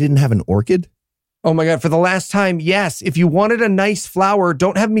sure they didn't have an orchid? Oh my God, for the last time, yes. If you wanted a nice flower,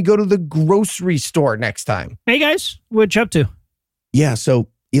 don't have me go to the grocery store next time. Hey guys, what you up to? Yeah, so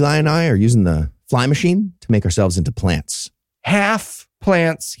Eli and I are using the fly machine to make ourselves into plants. Half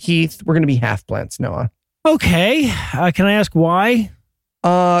plants, Heath. We're going to be half plants, Noah. Okay. Can I ask why?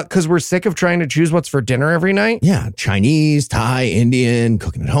 Because we're sick of trying to choose what's for dinner every night. Yeah, Chinese, Thai, Indian,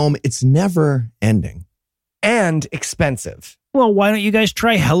 cooking at home. It's never ending. And expensive. Well, why don't you guys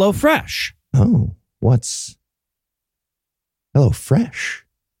try HelloFresh? Oh, what's HelloFresh?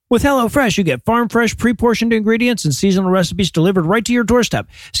 With HelloFresh, you get farm fresh, pre-portioned ingredients and seasonal recipes delivered right to your doorstep.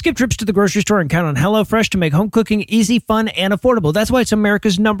 Skip trips to the grocery store and count on HelloFresh to make home cooking easy, fun, and affordable. That's why it's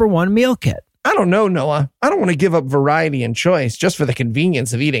America's #1 meal kit. I don't know, Noah. I don't want to give up variety and choice just for the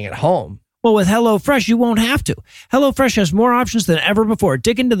convenience of eating at home. Well, with HelloFresh, you won't have to. HelloFresh has more options than ever before.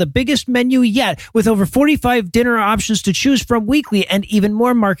 Dig into the biggest menu yet with over 45 dinner options to choose from weekly and even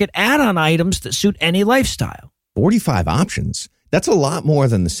more market add-on items that suit any lifestyle. 45 options? That's a lot more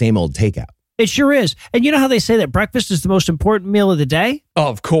than the same old takeout. It sure is. And you know how they say that breakfast is the most important meal of the day?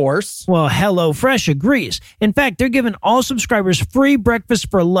 Of course. Well, HelloFresh agrees. In fact, they're giving all subscribers free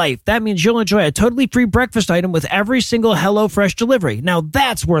breakfast for life. That means you'll enjoy a totally free breakfast item with every single HelloFresh delivery. Now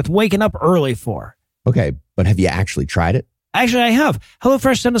that's worth waking up early for. Okay, but have you actually tried it? Actually, I have.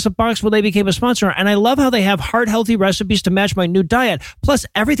 HelloFresh sent us a box when they became a sponsor, and I love how they have heart-healthy recipes to match my new diet. Plus,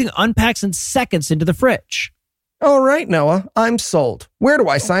 everything unpacks in seconds into the fridge. All right, Noah, I'm sold. Where do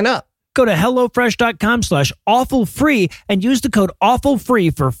I sign up? Go to HelloFresh.com/awfulfree and use the code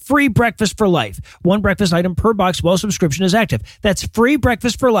awfulfree for free breakfast for life. One breakfast item per box while subscription is active. That's free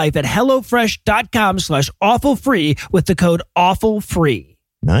breakfast for life at HelloFresh.com/awfulfree with the code awfulfree.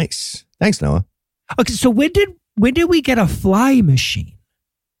 Nice. Thanks, Noah. Okay, so when did we get a fly machine?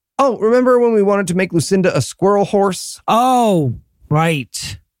 Oh, remember when we wanted to make Lucinda a squirrel horse? Oh,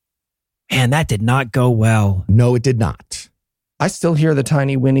 right. Man, that did not go well. No, it did not. I still hear the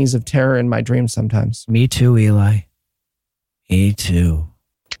tiny whinnies of terror in my dreams sometimes. Me too, Eli. Me too.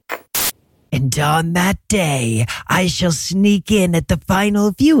 And on that day, I shall sneak in at the final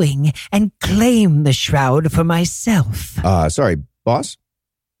viewing and claim the shroud for myself. Sorry, boss?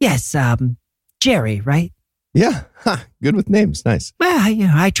 Yes, Jerry, right? Yeah. Good with names. Nice. Well,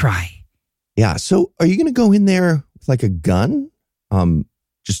 I try. Yeah. So are you going to go in there with like a gun?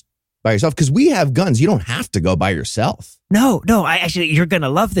 Just by yourself? Because we have guns. You don't have to go by yourself. No, you're going to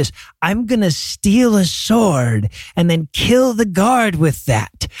love this. I'm going to steal a sword and then kill the guard with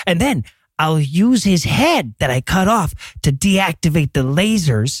that. And then I'll use his head that I cut off to deactivate the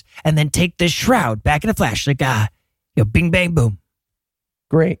lasers and then take the shroud back in a flash. Like, bing, bang, boom.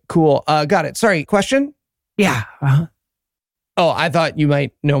 Great. Cool. Got it. Sorry. Question? Yeah. Uh-huh. Oh, I thought you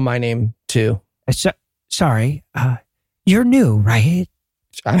might know my name too. Sorry. You're new, right?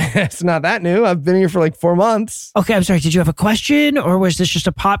 It's not that new. I've been here for like 4 months. Okay, I'm sorry. Did you have a question or was this just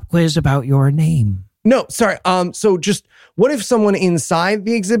a pop quiz about your name? No, sorry. So just what if someone inside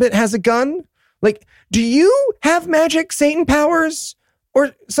the exhibit has a gun? Like, do you have magic Satan powers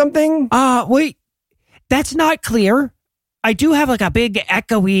or something? Wait. That's not clear. I do have like a big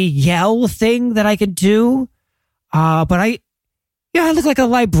echoey yell thing that I can do. But I look like a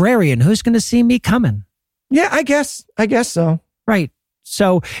librarian. Who's going to see me coming? Yeah, I guess so. Right.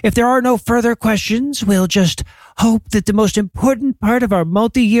 So if there are no further questions, we'll just hope that the most important part of our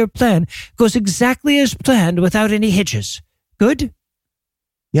multi-year plan goes exactly as planned without any hitches. Good?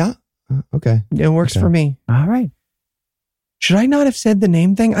 Yeah. Okay. It works for me. All right. Should I not have said the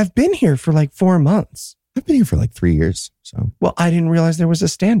name thing? I've been here for like 4 months. I've been here for like 3 years. So, well, I didn't realize there was a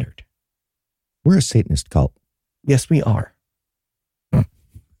standard. We're a Satanist cult. Yes, we are.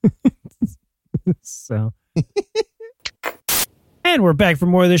 So. And we're back for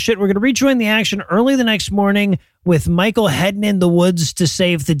more of this shit. We're going to rejoin the action early the next morning with Michael heading in the woods to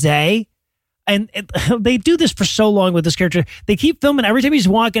save the day. And they do this for so long with this character. They keep filming. Every time he's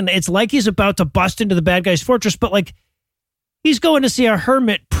walking, it's like he's about to bust into the bad guy's fortress, but like he's going to see a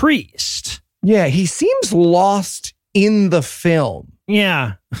hermit priest. Yeah, he seems lost in the film.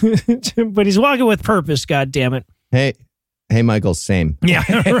 Yeah. But he's walking with purpose, God damn it. Hey, Michael, same. Yeah,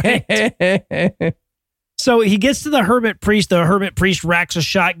 right. So he gets to the hermit priest. The hermit priest racks a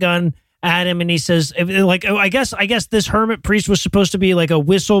shotgun at him and he says, like, I guess this hermit priest was supposed to be like a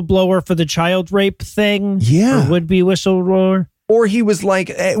whistleblower for the child rape thing. Yeah. Or would-be whistleblower. Or he was like,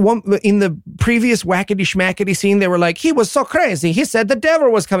 in the previous whackety schmackety scene, they were like, he was so crazy. He said the devil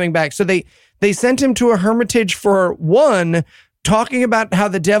was coming back. So they sent him to a hermitage for 1, talking about how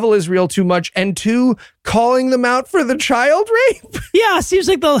the devil is real too much, and 2, calling them out for the child rape. Yeah, seems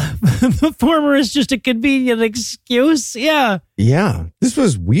like the former is just a convenient excuse. Yeah. Yeah, this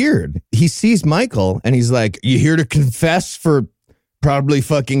was weird. He sees Michael and he's like, you here to confess for probably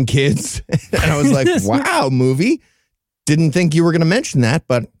fucking kids? And I was like, wow, movie. Didn't think you were going to mention that,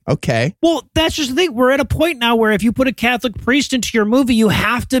 but okay. Well, that's just the thing. We're at a point now where if you put a Catholic priest into your movie, you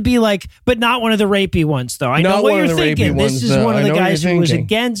have to be like, but not one of the rapey ones, though. I know what you're thinking. This is one of the guys who was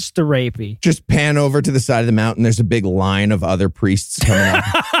against the rapey. Just pan over to the side of the mountain. There's a big line of other priests coming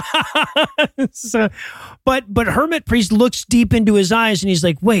up. But hermit priest looks deep into his eyes and he's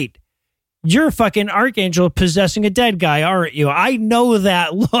like, wait, you're a fucking archangel possessing a dead guy, aren't you? I know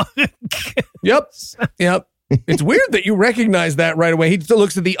that look. Yep. It's weird that you recognize that right away. He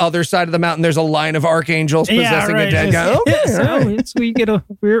looks at the other side of the mountain. There's a line of archangels possessing a dead guy. Okay, we get a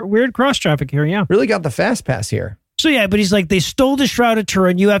weird cross traffic here. Yeah, really got the fast pass here. So yeah, but he's like, they stole the Shroud of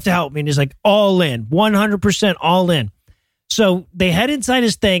Turin. You have to help me. And he's like, all in, 100% all in. So they head inside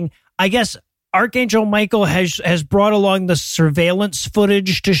his thing. I guess Archangel Michael has brought along the surveillance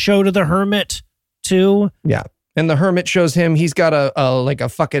footage to show to the hermit too. Yeah, and the hermit shows him he's got a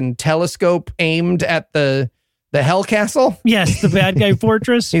fucking telescope aimed at the Hell Castle? Yes, the bad guy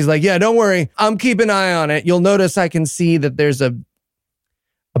fortress. He's like, yeah, don't worry. I'm keeping an eye on it. You'll notice I can see that there's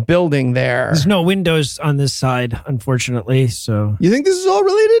a building there. There's no windows on this side, unfortunately. So You think this is all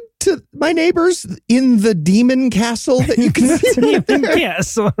related to my neighbors in the demon castle that you can see right there?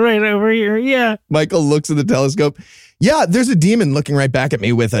 castle right over here. Yeah. Michael looks at the telescope. Yeah, there's a demon looking right back at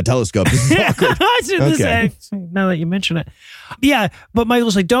me with a telescope. This is awkward. Okay. Now that you mention it. Yeah, but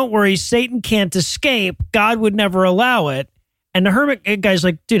Michael's like, don't worry, Satan can't escape. God would never allow it. And the hermit guy's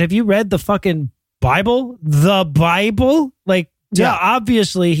like, dude, have you read the fucking Bible? The Bible? Like, yeah,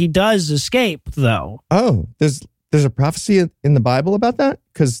 obviously he does escape, though. Oh, there's a prophecy in the Bible about that?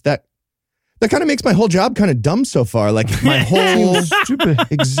 Because that kind of makes my whole job kind of dumb so far. Like my whole stupid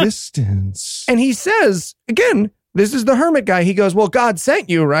existence. And he says, again, this is the hermit guy. He goes, well, God sent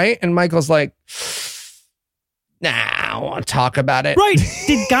you, right? And Michael's like, nah, I don't want to talk about it. Right.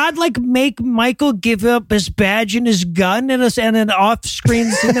 Did God like make Michael give up his badge and his gun and an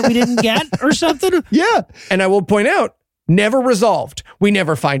off-screen scene that we didn't get or something? Yeah. And I will point out, never resolved. We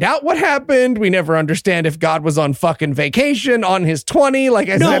never find out what happened. We never understand if God was on fucking vacation on his 20, like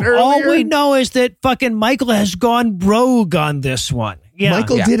I said earlier. All we know is that fucking Michael has gone rogue on this one. Yeah.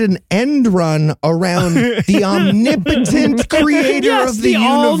 Michael did an end run around the omnipotent creator of the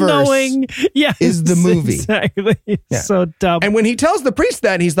universe. All-knowing, is the movie. Exactly. Yeah. So dumb. And when he tells the priest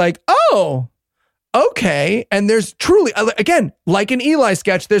that, he's like, oh, okay. And there's truly, again, like an Eli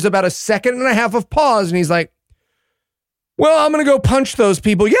sketch, there's about a second and a half of pause. And he's like, well, I'm going to go punch those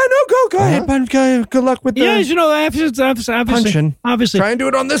people. Yeah, no, go ahead. Good luck with the obviously. punching. Obviously. Try and do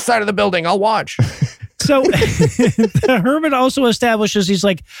it on this side of the building. I'll watch. So the hermit also establishes, he's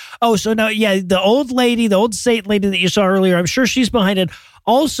like, oh, so now, the old lady, the old saint lady that you saw earlier, I'm sure she's behind it.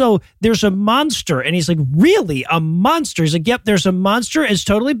 Also, there's a monster. And he's like, really? A monster? He's like, yep, there's a monster. It's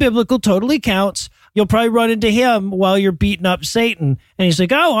totally biblical, totally counts. You'll probably run into him while you're beating up Satan. And he's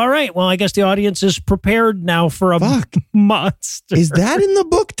like, oh, all right. Well, I guess the audience is prepared now for a monster. Is that in the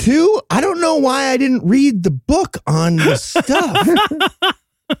book too? I don't know why I didn't read the book on the stuff.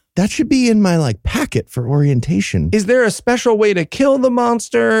 That should be in my packet for orientation. Is there a special way to kill the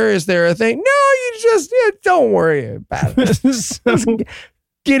monster? Is there a thing? No, you just don't worry about it. So,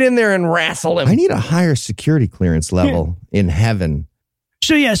 get in there and wrestle him. I need a higher security clearance level in heaven.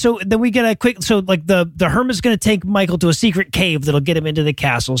 So then we get the hermit's going to take Michael to a secret cave that'll get him into the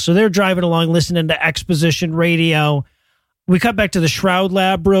castle. So they're driving along, listening to exposition radio. We cut back to the Shroud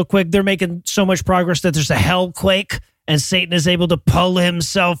Lab real quick. They're making so much progress that there's a hell quake, and Satan is able to pull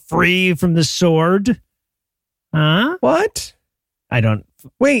himself free from the sword. Huh? What? I don't...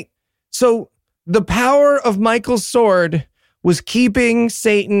 Wait, so the power of Michael's sword was keeping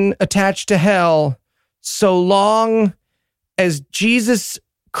Satan attached to hell so long as Jesus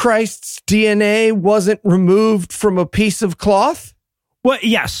Christ's DNA wasn't removed from a piece of cloth? Well,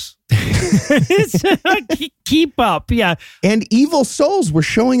 yes. Keep up, yeah. And evil souls were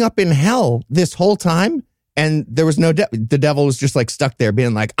showing up in hell this whole time. And there was no the devil was just stuck there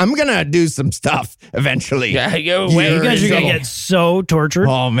being like, I'm going to do some stuff eventually. Yeah, you guys are going to get so tortured.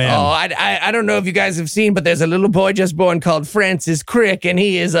 Oh, man. Oh, I don't know if you guys have seen, but there's a little boy just born called Francis Crick, and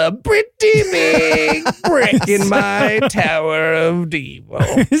he is a pretty big brick in my tower of evil.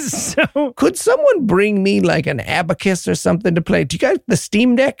 So, could someone bring me an abacus or something to play? Do you guys the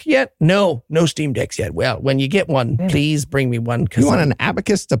Steam Deck yet? No Steam Decks yet. Well, when you get one, please bring me one. You want an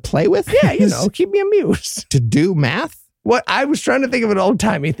abacus to play with? Yeah, keep me amused. To do math? What? I was trying to think of an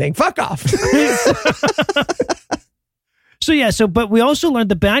old-timey thing. Fuck off. But we also learned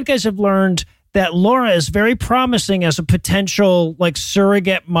the bad guys have learned that Laura is very promising as a potential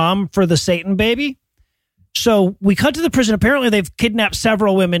surrogate mom for the Satan baby. So we cut to the prison. Apparently they've kidnapped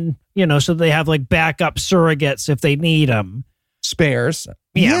several women, so they have backup surrogates if they need them. Spares.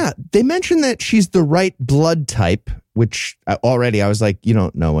 Yeah. They mentioned that she's the right blood type, which already I was like, you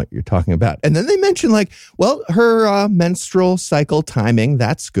don't know what you're talking about. And then they mentioned her menstrual cycle timing,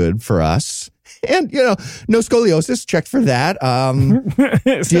 that's good for us. And, no scoliosis, checked for that.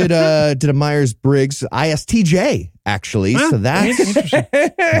 Did a Myers-Briggs ISTJ, actually. So that's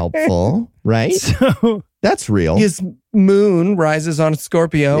helpful, right? So that's real. His moon rises on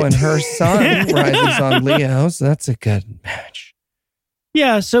Scorpio and her sun rises on Leo. So that's a good match.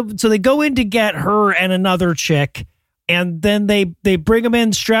 Yeah, so they go in to get her and another chick, and then they bring them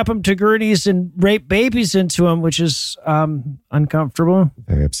in, strap them to gurneys, and rape babies into them, which is uncomfortable.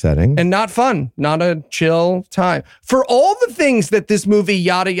 Very upsetting. And not fun. Not a chill time. For all the things that this movie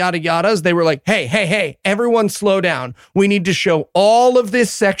yada, yada, yadas, they were like, hey, everyone slow down. We need to show all of this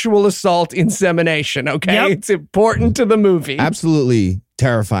sexual assault insemination, okay? Yep. It's important to the movie. Absolutely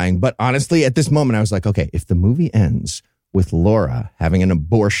terrifying. But honestly, at this moment, I was like, okay, if the movie ends with Laura having an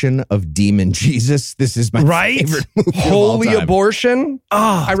abortion of demon Jesus. This is my favorite movie Holy of all time. abortion.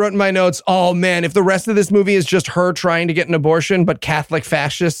 Oh, I wrote in my notes, oh man, if the rest of this movie is just her trying to get an abortion, but Catholic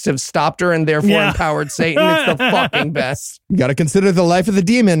fascists have stopped her and therefore empowered Satan, it's the fucking best. You got to consider the life of the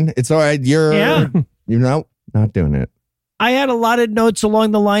demon. It's all right. You're not doing it. I had a lot of notes along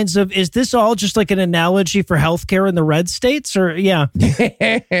the lines of, is this all just like an analogy for healthcare in the red states? Or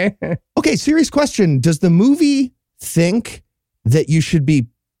Okay, serious question. Does the movie think that you should be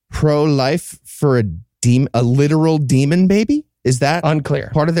pro-life for a literal demon baby? Is that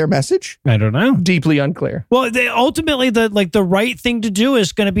Unclear. part of their message? I don't know. Deeply unclear. Well, ultimately, the right thing to do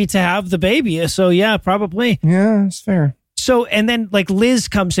is going to be to have the baby. So yeah, probably. Yeah, it's fair. So, and then like Liz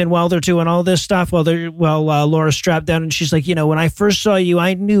comes in while they're doing all this stuff while Laura's strapped down, and she's like, when I first saw you,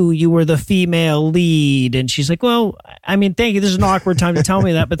 I knew you were the female lead. And she's like, well, I mean, thank you. This is an awkward time to tell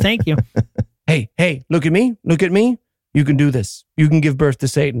me that, but thank you. Hey, look at me. Look at me. You can do this. You can give birth to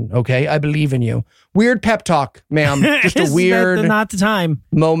Satan. Okay. I believe in you. Weird pep talk, ma'am. Just a weird not the time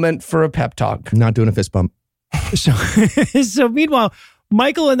moment for a pep talk. Not doing a fist bump. So meanwhile,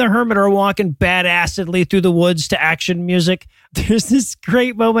 Michael and the Hermit are walking badassedly through the woods to action music. There's this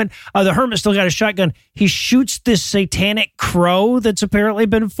great moment. The Hermit still got a shotgun. He shoots this satanic crow that's apparently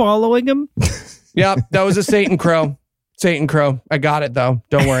been following him. Yeah, that was a Satan crow. Satan crow. I got it, though.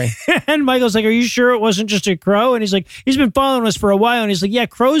 Don't worry. And Michael's like, are you sure it wasn't just a crow? And he's like, he's been following us for a while. And he's like, yeah,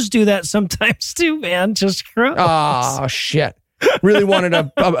 crows do that sometimes too, man. Just crows. Oh, shit. Really wanted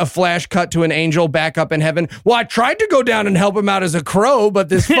a flash cut to an angel back up in heaven. Well, I tried to go down and help him out as a crow, but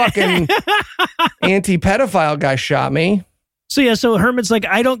this fucking anti-pedophile guy shot me. So Hermit's like,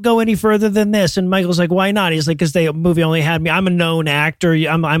 I don't go any further than this. And Michael's like, why not? He's like, because the movie only had me. I'm a known actor.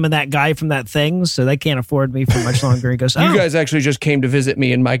 I'm that guy from that thing, so they can't afford me for much longer. He goes, You guys actually just came to visit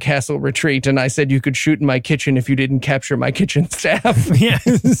me in my castle retreat, and I said you could shoot in my kitchen if you didn't capture my kitchen staff.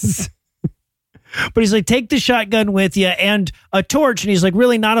 Yes. But he's like, take the shotgun with you and a torch. And he's like,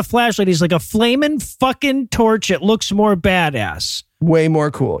 really not a flashlight. He's like, a flaming fucking torch. It looks more badass. Way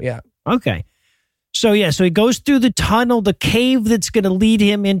more cool, yeah. Okay. So he goes through the tunnel, the cave that's going to lead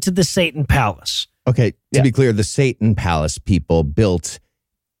him into the Satan Palace. Okay, to be clear, the Satan Palace people built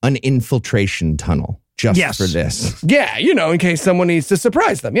an infiltration tunnel just for this. Yeah, in case someone needs to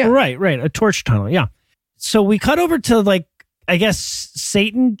surprise them, yeah. Right. A torch tunnel, yeah. So we cut over to, like, I guess,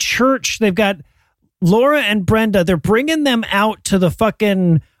 Satan Church. They've got Laura and Brenda. They're bringing them out to the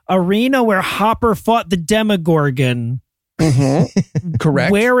fucking arena where Hopper fought the Demogorgon. Mm-hmm.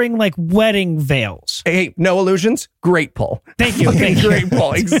 Correct. Wearing like wedding veils. Hey, no illusions. Great pull. Thank you. Great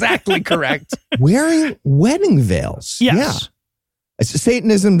pull. Exactly correct. Wearing wedding veils. Yes. Yeah.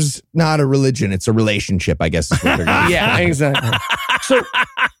 Satanism's not a religion. It's a relationship, I guess. Is what they're gonna Yeah, exactly. So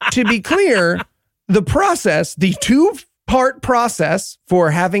to be clear, the process, the two-part process for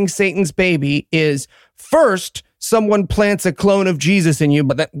having Satan's baby is first, someone plants a clone of Jesus in you,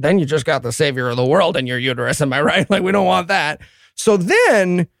 but then you just got the savior of the world in your uterus. Am I right? Like, we don't want that. So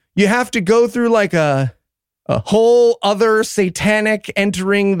then you have to go through like a whole other satanic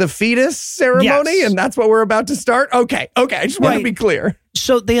entering the fetus ceremony. Yes. And that's what we're about to start. Okay. I just want to be clear.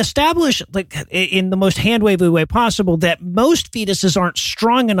 So they establish, like, in the most hand-wavy way possible, that most fetuses aren't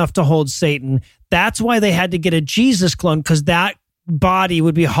strong enough to hold Satan. That's why they had to get a Jesus clone, because that body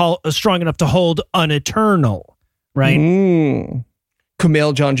would be strong enough to hold an eternal. Right. Kumail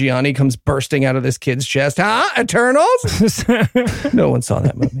Nanjiani comes bursting out of this kid's chest. Huh? Eternals? No one saw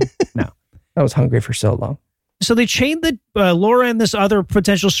that movie. No. I was hungry for so long. So they chained Laura and this other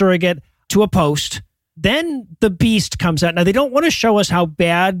potential surrogate to a post. Then the Beast comes out. Now, they don't want to show us how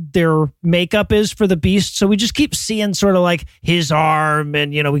bad their makeup is for the Beast, so we just keep seeing sort of like his arm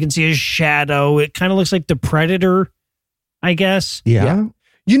and, we can see his shadow. It kind of looks like the Predator, I guess. Yeah.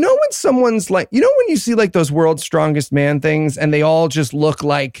 When someone's like, when you see like those World's Strongest Man things and they all just look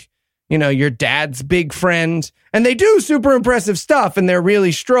like, your dad's big friend, and they do super impressive stuff and they're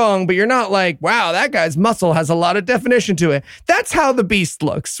really strong, but you're not like, wow, that guy's muscle has a lot of definition to it. That's how the Beast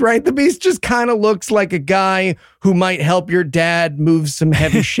looks, right? The Beast just kind of looks like a guy who might help your dad move some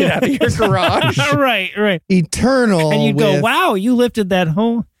heavy shit out of your garage. Right. Eternal. And you go, wow, you lifted that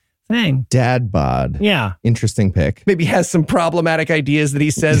whole thing. Dad bod. Yeah. Interesting pick. Maybe has some problematic ideas that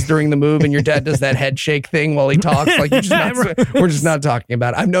he says during the move, and your dad does that head shake thing while he talks. Like, we're just not talking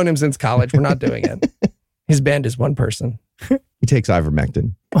about it. I've known him since college. We're not doing it. His band is one person. He takes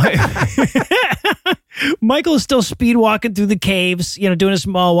ivermectin. Michael is still speed walking through the caves, doing a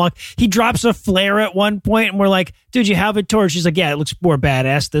small walk. He drops a flare at one point, and we're like, dude, you have a torch? He's like, yeah, it looks more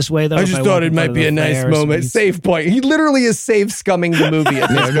badass this way, though. I just thought it might be a nice moment. Save point. He literally is save scumming the movie at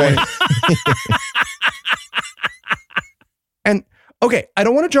this point. And okay, I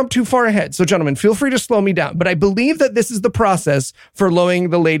don't want to jump too far ahead. So gentlemen, feel free to slow me down. But I believe that this is the process for lowering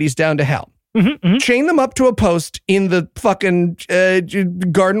the ladies down to hell. Chain them up to a post in the fucking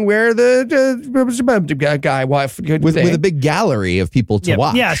garden where the guy wife with a big gallery of people to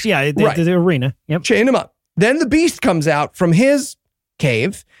watch. Yes, yeah, the arena. Yep. Chain him up. Then the beast comes out from his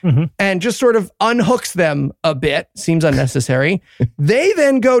cave and just sort of unhooks them a bit. Seems unnecessary. They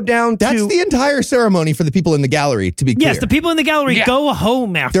then go down to... That's the entire ceremony for the people in the gallery, to be clear. Yes, the people in the gallery go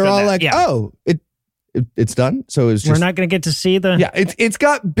home after They're all that. like, oh, it's done? So it's just... We're not going to get to see the... Yeah, it's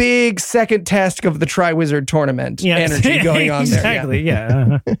got big second task of the Triwizard Tournament energy going on exactly, there.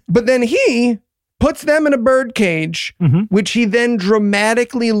 Exactly, yeah. But then he puts them in a bird cage, which he then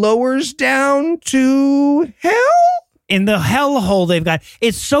dramatically lowers down to hell? In the hellhole they've got.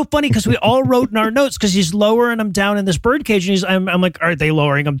 It's so funny because we all wrote in our notes because he's lowering them down in this bird cage. And I'm like, are they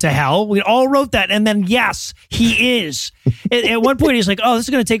lowering him to hell? We all wrote that. And then, yes, he is. At one point, he's like, oh, this is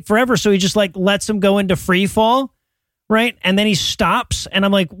going to take forever. So he just like lets him go into free fall. Right. And then he stops. And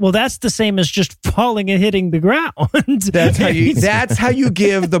I'm like, well, that's the same as just falling and hitting the ground. That's how you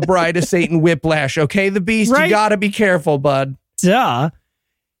give the Bride of Satan whiplash. Okay, the beast, right? You got to be careful, bud. Duh.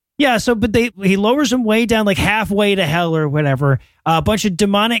 Yeah, so but he lowers him way down, like halfway to hell or whatever. A bunch of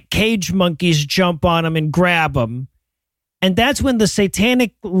demonic cage monkeys jump on him and grab him. And that's when the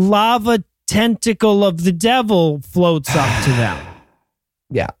satanic lava tentacle of the devil floats up to them.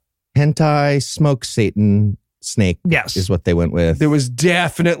 Yeah. Hentai smoke Satan snake is what they went with. There was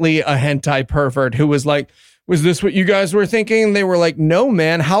definitely a hentai pervert who was like, was this what you guys were thinking? And they were like, no,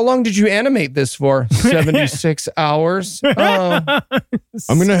 man. How long did you animate this for? 76 hours. I'm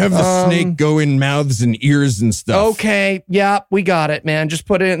going to have the snake go in mouths and ears and stuff. Okay. Yeah, we got it, man. Just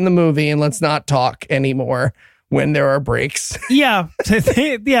put it in the movie and let's not talk anymore when there are breaks. Yeah.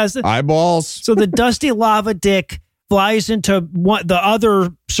 Eyeballs. So the dusty lava dick flies into the other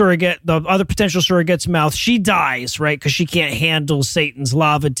potential surrogate's mouth. She dies, right? Because she can't handle Satan's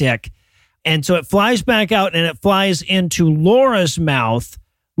lava dick. And so it flies back out and it flies into Laura's mouth.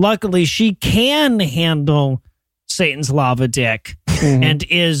 Luckily, she can handle Satan's lava dick and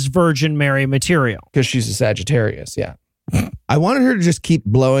is Virgin Mary material. Because she's a Sagittarius, yeah. I wanted her to just keep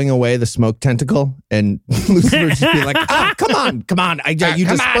blowing away the smoke tentacle and Lucifer just be like, come on. You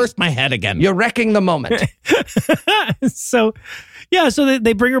dispersed my head again. You're wrecking the moment. So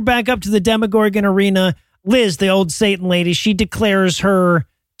they bring her back up to the Demogorgon arena. Liz, the old Satan lady, she declares her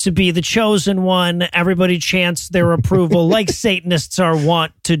to be the chosen one. Everybody chants their approval like Satanists are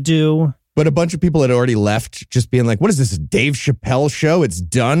wont to do. But a bunch of people had already left, just being like, what is this, a Dave Chappelle show? It's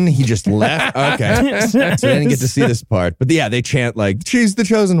done? He just left? Okay. So they didn't get to see this part. But yeah, they chant like, she's the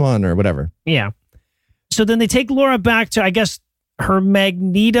chosen one or whatever. Yeah. So then they take Laura back to, I guess, her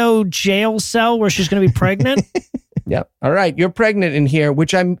Magneto jail cell where she's going to be pregnant. Yep. All right. You're pregnant in here,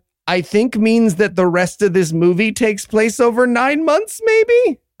 which I think means that the rest of this movie takes place over 9 months,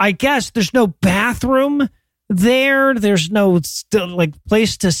 maybe? I guess there's no bathroom there. There's no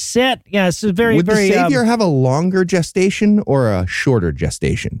place to sit. Yeah, it's a very, Would very... the Savior have a longer gestation or a shorter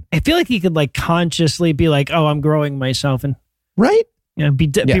gestation? I feel like he could consciously be like, oh, I'm growing myself and... Right?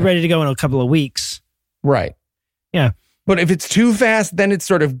 Be ready to go in a couple of weeks. Right. Yeah. But if it's too fast, then it's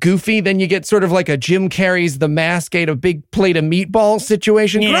sort of goofy. Then you get sort of like a Jim Carrey's The Mask ate a big plate of meatballs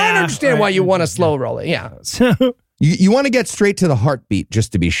situation. Yeah, I understand why you want to slow roll it. Yeah. So... You want to get straight to the heartbeat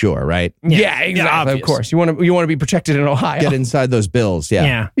just to be sure, right? Yeah, exactly. Of course. You want to be protected in Ohio. Get inside those bills.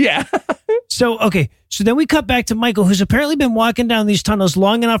 Yeah. So then we cut back to Michael, who's apparently been walking down these tunnels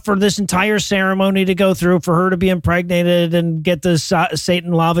long enough for this entire ceremony to go through, for her to be impregnated and get the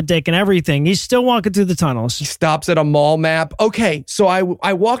Satan lava dick and everything. He's still walking through the tunnels. He stops at a mall map. Okay, so I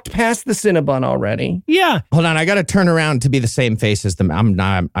walked past the Cinnabon already. Yeah. Hold on, I got to turn around to be the same face as them. I'm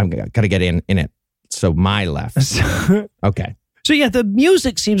got to get in it. So my left. Okay. So yeah, the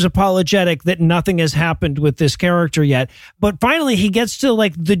music seems apologetic that nothing has happened with this character yet. But finally he gets to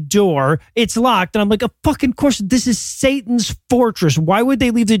the door. It's locked. And I'm like, of fucking course, this is Satan's fortress. Why would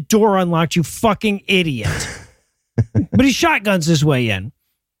they leave the door unlocked, you fucking idiot? But he shotguns his way in.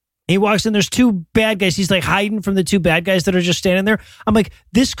 He walks in, there's two bad guys. He's hiding from the two bad guys that are just standing there. I'm like,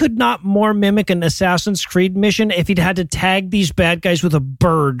 this could not more mimic an Assassin's Creed mission if he'd had to tag these bad guys with a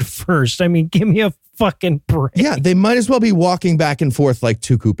bird first. I mean, give me a fucking break. Yeah, they might as well be walking back and forth like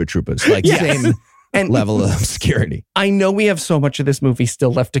two Koopa Troopas. Same level of obscurity. I know we have so much of this movie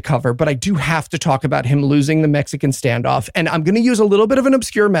still left to cover, but I do have to talk about him losing the Mexican standoff. And I'm going to use a little bit of an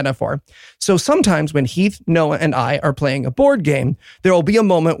obscure metaphor. So sometimes when Heath, Noah, and I are playing a board game, there will be a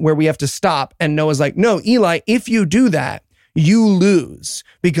moment where we have to stop. And Noah's like, no, Eli, if you do that, you lose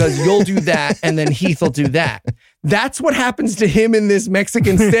because you'll do that and then Heath will do that. That's what happens to him in this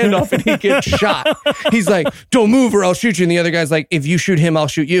Mexican standoff, and he gets shot. He's like, don't move or I'll shoot you. And the other guy's like, if you shoot him, I'll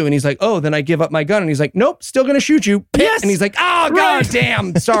shoot you. And he's like, oh, then I give up my gun. And he's like, nope, still going to shoot you. Yes. And he's like, oh, God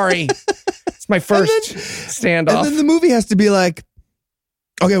damn, sorry. It's my first standoff. And then the movie has to be like,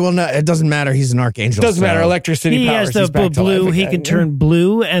 okay, well, no, it doesn't matter. He's an archangel. Doesn't matter. Electricity He powers. has the He's back to blue. life He again. can turn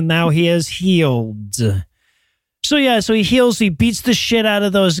blue, and now he is healed. So he heals. He beats the shit out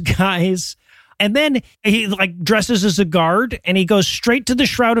of those guys. And then he like dresses as a guard and he goes straight to the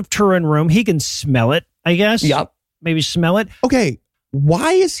Shroud of Turin room. He can smell it, I guess. Yep. Maybe smell it. Okay,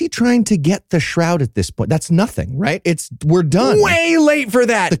 why is he trying to get the shroud at this point? That's nothing, right? We're done. Way late for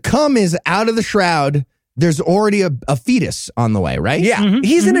that. The cum is out of the shroud. There's already a fetus on the way, right? Yeah.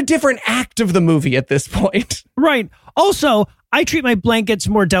 He's in a different act of the movie at this point. Right. Also, I treat my blankets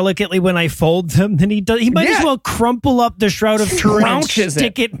more delicately when I fold them than he does. He might as well crumple up the Shroud of Turin and Scrounches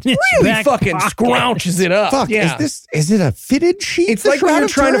stick it in his Really back fucking pocket. scrounches it up. Fuck, Yeah. is it a fitted sheet? It's the like when Shroud you're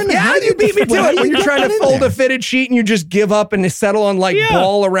of trying Turin? to, How do you beat me to how it. do When you you're trying put to it in fold there? a fitted sheet and you just give up and settle on like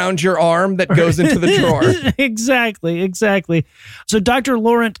ball around your arm that goes into the drawer. Exactly. So Dr.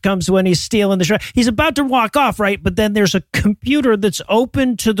 Laurent comes when he's stealing the shroud. He's about to walk off, right? But then there's a computer that's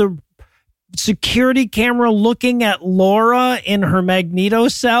open to the security camera looking at Laura in her Magneto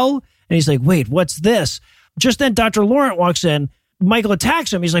cell. And he's like, wait, what's this? Just then Dr. Laurent walks in. Michael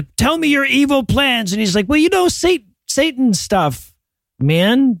attacks him. He's like, tell me your evil plans. And he's like, well, you know, Satan stuff,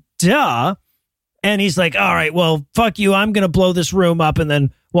 man. Duh. And he's like, all right, well, fuck you. I'm going to blow this room up, and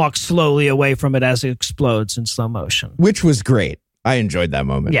then walk slowly away from it as it explodes in slow motion. Which was great. I enjoyed that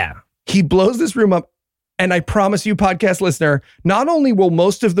moment. Yeah. He blows this room up. And I promise you, podcast listener, not only will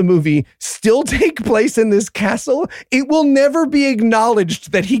most of the movie still take place in this castle, it will never be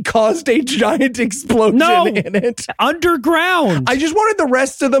acknowledged that he caused a giant explosion in it. Underground. I just wanted the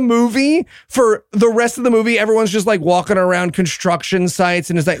rest of the movie, everyone's just like walking around construction sites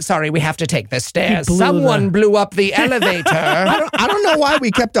and it's like, sorry, we have to take the stairs. Someone blew up the elevator. I don't know why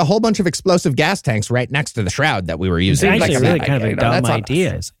we kept a whole bunch of explosive gas tanks right next to the shroud that we were using. It's actually like really that kind of a idea, dumb that's on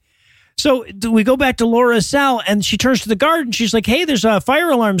idea. us. So we go back to Laura's cell, and she turns to the guard, and she's like, hey, there's fire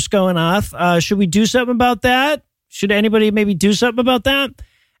alarms going off. Should we do something about that? Should anybody maybe do something about that?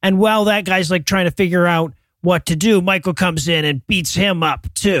 And while that guy's like trying to figure out what to do, Michael comes in and beats him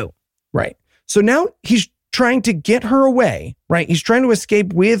up too. Right. So now he's trying to get her away, right? He's trying to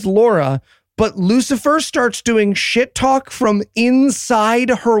escape with Laura, but Lucifer starts doing shit talk from inside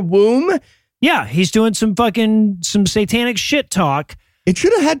her womb. Yeah, he's doing some satanic shit talk. It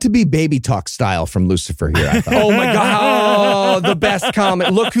should have had to be baby talk style from Lucifer here, I thought. Oh my God. Oh, the best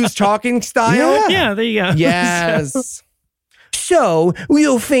comment. Look who's talking style. Yeah, there you go. Yes. So,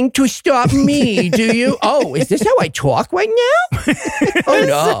 you think to stop me, do you? Oh, is this how I talk right now? Oh,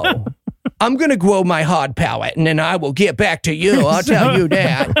 no. I'm going to grow my hard palate, and then I will get back to you. I'll tell you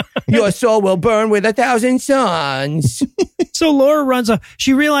that. Your soul will burn with 1,000 suns. So Laura runs off.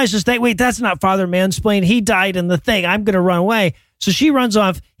 She realizes that, wait, that's not Father Mansplain. He died in the thing. I'm going to run away. So she runs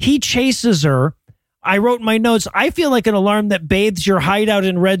off. He chases her. I wrote in my notes, I feel like an alarm that bathes your hideout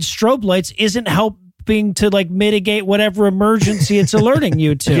in red strobe lights isn't helping to like mitigate whatever emergency it's alerting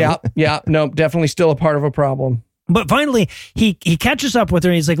you to. Yeah. No, definitely still a part of a problem. But finally, he catches up with her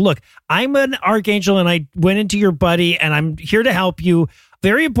and he's like, look, I'm an archangel and I went into your buddy and I'm here to help you.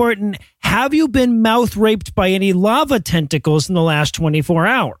 Very important. Have you been mouth raped by any lava tentacles in the last 24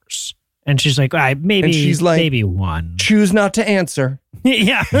 hours? And she's like, maybe one. Choose not to answer.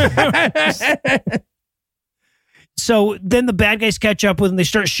 Yeah. So then the bad guys catch up with him. They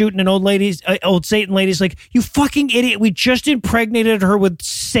start shooting an old Satan lady's like, you fucking idiot. We just impregnated her with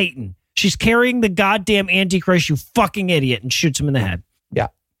Satan. She's carrying the goddamn Antichrist, you fucking idiot, and shoots him in the head. Yeah.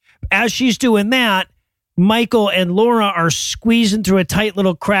 As she's doing that, Michael and Laura are squeezing through a tight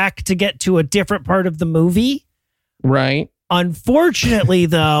little crack to get to a different part of the movie. Right. Unfortunately,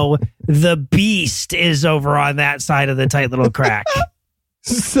 though, the beast is over on that side of the tight little crack.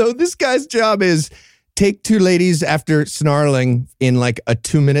 So this guy's job is take two ladies after snarling in like a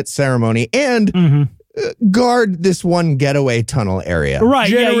 2-minute ceremony and guard this one getaway tunnel area. Right.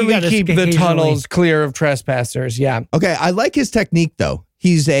 Generally you gotta keep the occasionally- tunnels clear of trespassers. Yeah. Okay, I like his technique though.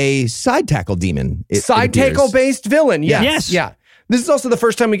 He's a side tackle demon. Side tackle based villain. Yes. Yes. Yeah. This is also the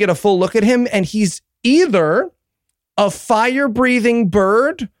first time we get a full look at him, and he's either a fire breathing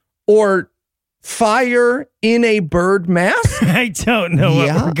bird or fire in a bird mask. I don't know what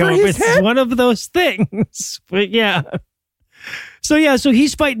Yeah. we're going For with. his It's head? one of those things. But yeah. So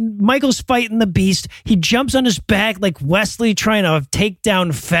he's fighting. Michael's fighting the beast. He jumps on his back like Wesley trying to take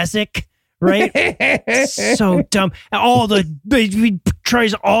down Fezzik, right? So dumb. He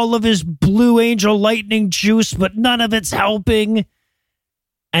tries all of his Blue Angel lightning juice, but none of it's helping.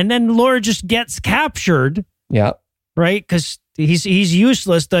 And then Laura just gets captured. Yeah. Right? Because he's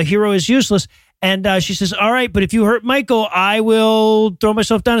useless. The hero is useless. And she says, all right, but if you hurt Michael, I will throw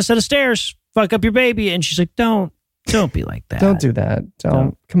myself down a set of stairs, fuck up your baby. And she's like, don't be like that. Don't do that.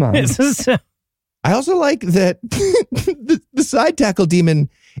 Don't. Come on. I also like that the side tackle demon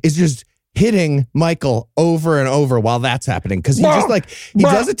is just hitting Michael over and over while that's happening. Because he just he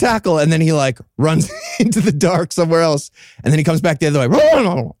does a tackle and then he runs into the dark somewhere else. And then he comes back the other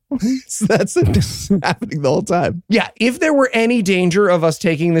way. So that's happening the whole time. Yeah, if there were any danger of us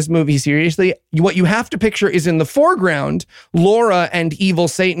taking this movie seriously, what you have to picture is in the foreground, Laura and evil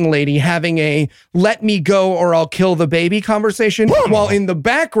Satan lady having a let me go or I'll kill the baby conversation, while in the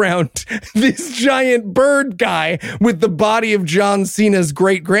background, this giant bird guy with the body of John Cena's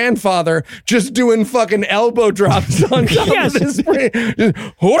great-grandfather just doing fucking elbow drops on top of this brain.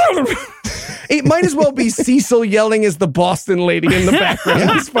 It might as well be Cecil yelling as the Boston lady in the background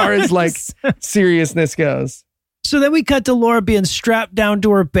as far as seriousness goes. So then we cut to Laura being strapped down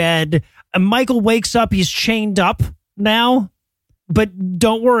to her bed. And Michael wakes up. He's chained up now. But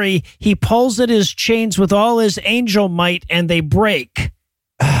don't worry. He pulls at his chains with all his angel might and they break.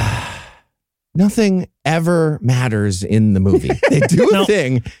 Nothing ever matters in the movie. They do a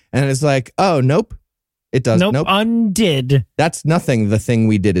thing and it's like, oh, nope. It does. Nope. Undid. That's nothing. The thing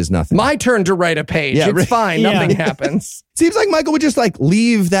we did is nothing. My turn to write a page. Yeah, it's fine. Nothing happens. Seems like Michael would just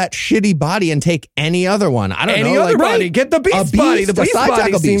leave that shitty body and take any other one. I don't know. Any other body. Get the beast body. The beast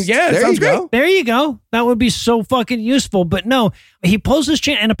body seems, sounds great. There you go. That would be so fucking useful. But no, he pulls his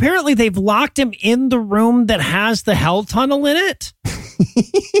chain and apparently they've locked him in the room that has the hell tunnel in it.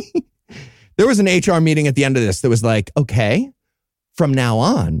 There was an HR meeting at the end of this that was like, okay, from now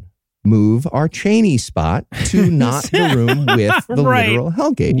on, move our Cheney spot to not the room with the literal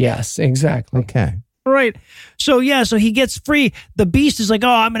Hellgate. Yes, exactly. Okay. Right. So he gets free. The beast is like, oh,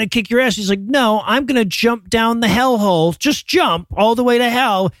 I'm going to kick your ass. He's like, no, I'm going to jump down the hellhole. Just jump all the way to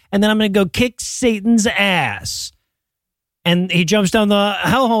hell. And then I'm going to go kick Satan's ass. And he jumps down the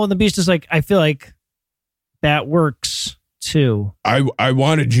hellhole and the beast is like, I feel like that works too. I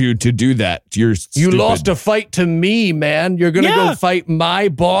wanted you to do that. You lost a fight to me, man. You're going to go fight my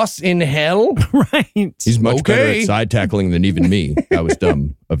boss in hell? Right. He's much better at side tackling than even me. That was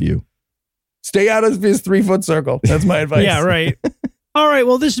dumb of you. Stay out of his 3-foot circle. That's my advice. Yeah, right. All right.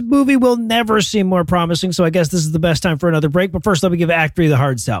 Well, this movie will never seem more promising, so I guess this is the best time for another break. But first, let me give Act 3 the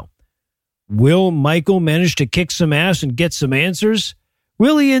hard sell. Will Michael manage to kick some ass and get some answers?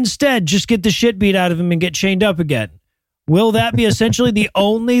 Will he instead just get the shit beat out of him and get chained up again? Will that be essentially the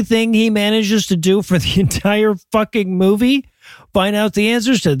only thing he manages to do for the entire fucking movie? Find out the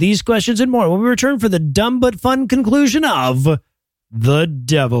answers to these questions and more when we return for the dumb but fun conclusion of The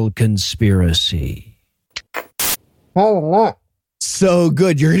Devil Conspiracy. So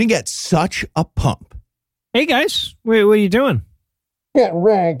good. You're going to get such a pump. Hey, guys. Wait, what are you doing? Get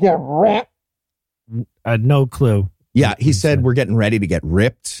ripped. No clue. Yeah, he said we're getting ready to get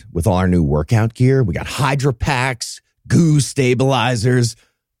ripped with all our new workout gear. We got Hydra packs, goo stabilizers,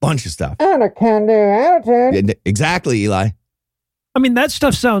 bunch of stuff. And a can-do attitude. Exactly, Eli. I mean, that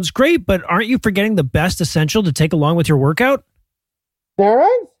stuff sounds great, but aren't you forgetting the best essential to take along with your workout?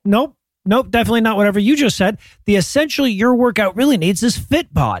 Steroids? Nope, definitely not whatever you just said. The essential your workout really needs is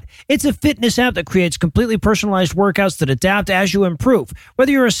Fitbod. It's a fitness app that creates completely personalized workouts that adapt as you improve.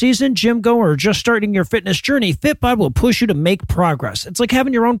 Whether you're a seasoned gym goer or just starting your fitness journey, Fitbod will push you to make progress. It's like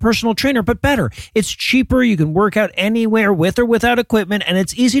having your own personal trainer, but better. It's cheaper, you can work out anywhere with or without equipment, and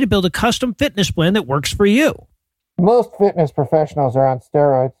it's easy to build a custom fitness plan that works for you. Most fitness professionals are on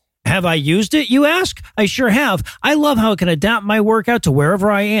steroids. Have I used it, you ask? I sure have. I love how it can adapt my workout to wherever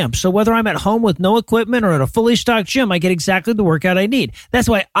I am. So whether I'm at home with no equipment or at a fully stocked gym, I get exactly the workout I need. That's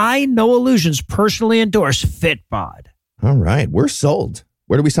why I, No Illusions, personally endorse Fitbod. All right, we're sold.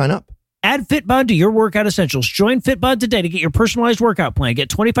 Where do we sign up? Add Fitbod to your workout essentials. Join Fitbod today to get your personalized workout plan. Get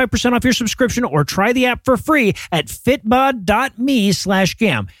 25% off your subscription or try the app for free at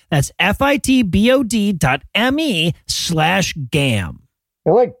fitbod.me/gam. That's fitbod.me/gam.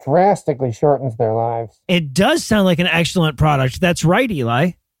 It drastically shortens their lives. It does sound like an excellent product. That's right,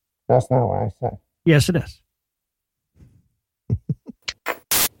 Eli. That's not what I said. Yes, it is.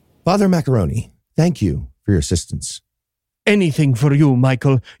 Father Macaroni, thank you for your assistance. Anything for you,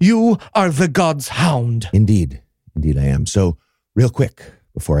 Michael. You are the God's hound. Indeed I am. So, real quick,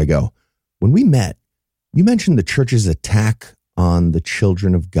 before I go, when we met, you mentioned the church's attack on the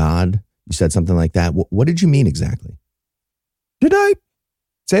children of God. You said something like that. What did you mean exactly? Did I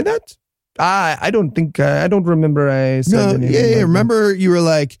say that? I don't think, I don't remember I said No, anything. yeah. like that. Remember, you were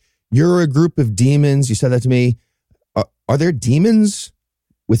like, you're a group of demons. You said that to me. Are there demons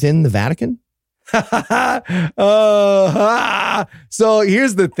within the Vatican? So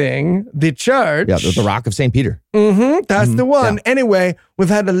here's the thing. The church. Yeah, the Rock of St. Peter. That's the one. Anyway, we've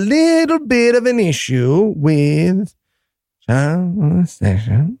had a little bit of an issue with child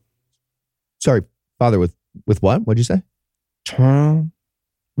molestation. Sorry, Father, with what? What'd you say? Child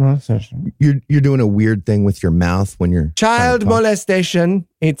molestation. You're doing a weird thing with your mouth when you're Child molestation.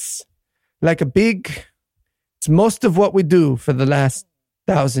 It's like it's most of what we do for the last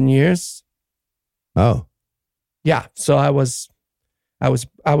 1,000 years. Oh, Yeah. So I was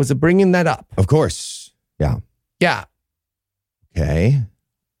bringing that up. of course. Yeah. Yeah. Okay.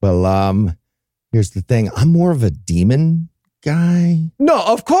 Well, here's the thing. I'm more of a demon guy. No,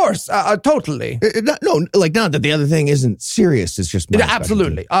 of course. Totally. No, like not that the other thing isn't serious. It's just my Yeah,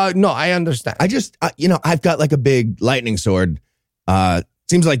 absolutely. No, I understand. I just, I've got like a big lightning sword.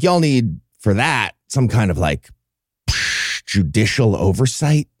 Seems like y'all need for that some kind of like judicial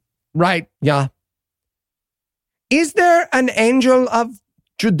oversight. Right. Yeah. Is there an angel of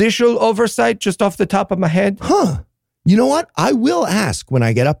judicial oversight just off the top of my head? Huh. You know what? I will ask when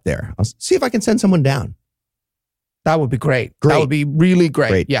I get up there. I'll see if I can send someone down. That would be great. Great. That would be really great.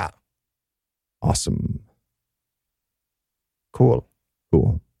 Great. Yeah. Awesome. Cool.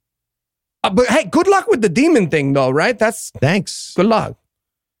 Cool. But hey, good luck with the demon thing though, right? That's Thanks. good luck.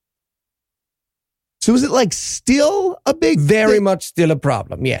 So is it like still a big Very thing? much still a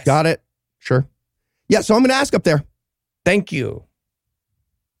problem. Yes. Got it. Sure. Yeah, so I'm going to ask up there. Thank you.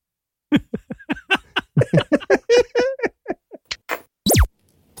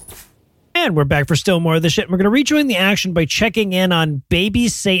 And we're back for still more of the shit. We're going to rejoin the action by checking in on baby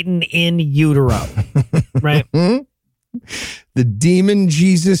Satan in utero. Right? The demon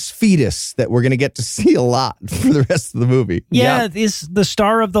Jesus fetus that we're going to get to see a lot for the rest of the movie. Yeah, is the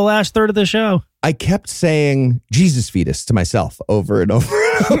star of the last third of the show. I kept saying Jesus fetus to myself over and over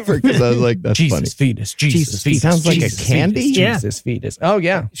and over because I was like, that's funny. fetus. Jesus fetus. Sounds like Jesus a candy? Fetus, Yeah. Jesus fetus. Oh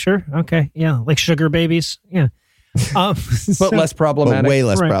yeah. Sure. Okay. Yeah. Like sugar babies. Yeah. But less But problematic. way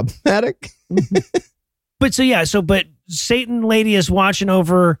less Right. problematic. But Satan lady is watching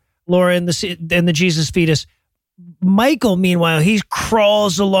over Laura and the Jesus fetus. Michael, meanwhile, he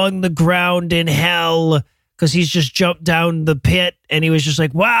crawls along the ground in hell because he's just jumped down the pit, and he was just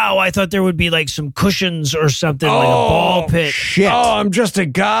like, wow, I thought there would be like some cushions or something, like a ball pit. Shit. Oh, I'm just a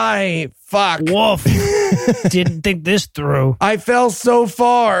guy. Fuck. Woof. Didn't think this through. I fell so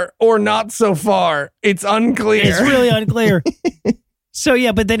far or not so far. It's unclear. It's really unclear. So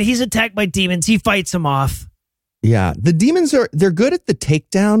yeah, but then he's attacked by demons. He fights them off. Yeah. The demons they're good at the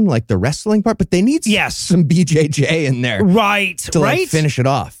takedown, like the wrestling part, but they need Yes. some BJJ in there Right. to right. like finish it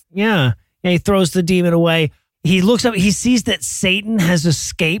off. Yeah. And he throws the demon away. He looks up, he sees that Satan has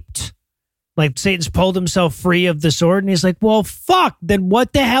escaped. Like Satan's pulled himself free of the sword, and he's like, well, fuck, then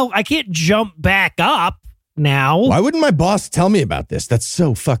what the hell? I can't jump back up now. Why wouldn't my boss tell me about this? That's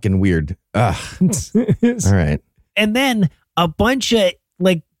so fucking weird. Ugh. All right. And then a bunch of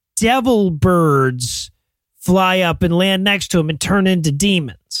like devil birds fly up and land next to him and turn into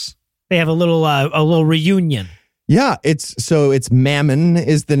demons. They have a little reunion. Yeah, it's Mammon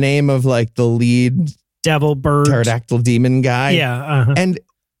is the name of like the lead Devil bird. pterodactyl demon guy. Yeah. Uh-huh. And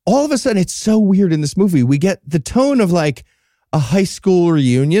all of a sudden, it's so weird in this movie. We get the tone of like a high school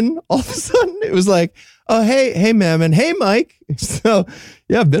reunion. All of a sudden, it was like, oh, hey, Mammon. Hey, Mike. So,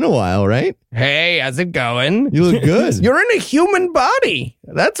 yeah, been a while, right? Hey, how's it going? You look good. You're in a human body.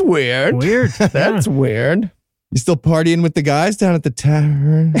 That's weird. Weird. That's weird. You still partying with the guys down at the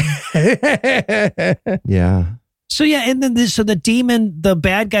tavern? Yeah. So yeah, and then the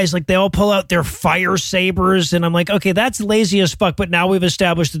bad guys, like they all pull out their fire sabers, and I'm like, okay, that's lazy as fuck. But now we've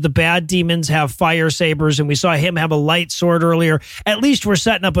established that the bad demons have fire sabers, and we saw him have a light sword earlier. At least we're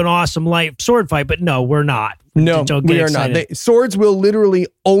setting up an awesome light sword fight, but no, we're not. No, Don't get we are not. excited. Swords will literally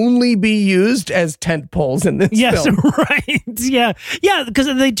only be used as tent poles in this Yes, film. right. Yeah. Yeah, because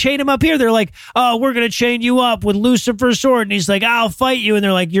they chain him up here. They're like, oh, we're going to chain you up with Lucifer's sword. And he's like, I'll fight you. And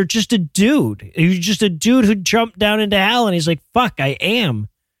they're like, you're just a dude. You're just a dude who jumped down into hell. And he's like, fuck, I am.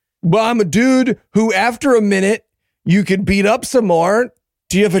 Well, I'm a dude who, after a minute, you could beat up some more.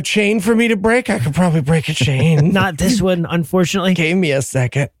 Do you have a chain for me to break? I could probably break a chain. Not this one, unfortunately. Give me a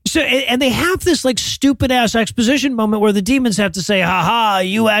second. So, and they have this like stupid ass exposition moment where the demons have to say, haha,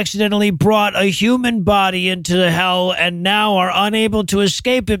 you accidentally brought a human body into hell and now are unable to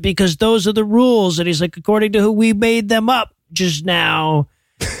escape it because those are the rules. And he's like, according to who we made them up just now.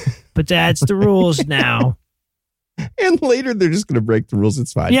 But that's the rules now. And later they're just going to break the rules.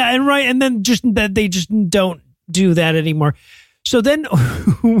 It's fine. Yeah, and then just that they just don't do that anymore. So then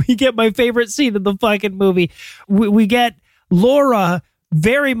we get my favorite scene in the fucking movie. We get Laura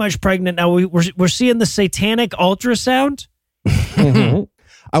very much pregnant now. We're seeing the satanic ultrasound. Mm-hmm.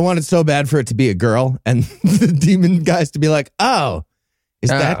 I wanted so bad for it to be a girl and the demon guys to be like, oh, is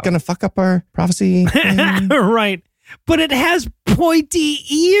that going to fuck up our prophecy? Right. But it has pointy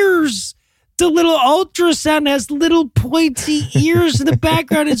ears. The little ultrasound has little pointy ears in the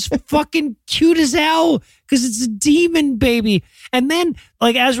background. It's fucking cute as hell because it's a demon baby. And then,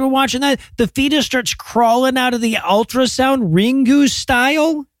 like, as we're watching that, the fetus starts crawling out of the ultrasound Ringu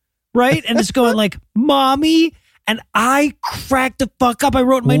style, right? And it's going like, mommy. And I cracked the fuck up. I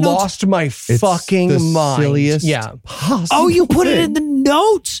wrote in my notes. Lost my fucking the mind. Silliest Yeah. Oh, you put it in the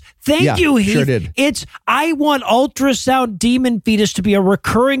notes. Thank you, Heath. Sure did. I want ultrasound demon fetus to be a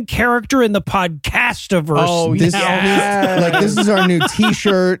recurring character in the podcastiverse. Oh, This, yeah. this is our new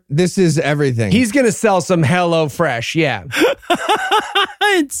T-shirt. This is everything. He's going to sell some Hello Fresh. Yeah.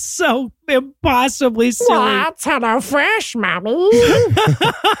 It's so impossibly silly. Hello Fresh, mommy?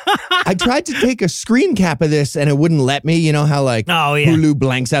 I tried to take a screen cap of this and it wouldn't let me. You know how Hulu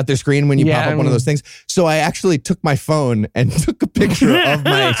blanks out their screen when you pop up one of those things? So I actually took my phone and took a picture of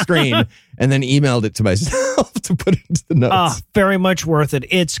my screen and then emailed it to myself to put it into the notes. Very much worth it.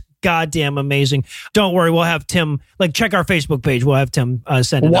 It's goddamn amazing. Don't worry, we'll have Tim, check our Facebook page. We'll have Tim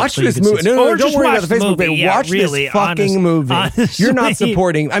send it. Watch this movie. No, don't worry about the Facebook page. Yeah, watch really, this fucking movie. Honestly. You're not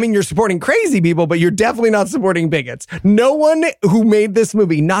supporting, you're supporting crazy people, but you're definitely not supporting bigots. No one who made this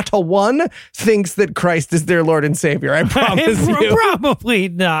movie, not a one, thinks that Christ is their Lord and Savior. I promise you. Probably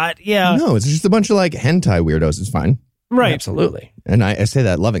not. Yeah. No, it's just a bunch of hentai weirdos. It's fine. Right. Absolutely. And I say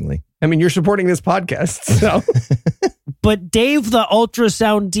that lovingly. You're supporting this podcast, so. But Dave, the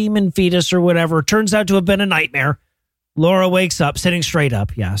ultrasound demon fetus or whatever, turns out to have been a nightmare. Laura wakes up, sitting straight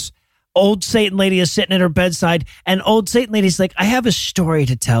up, yes. Old Satan lady is sitting at her bedside, and old Satan lady's like, I have a story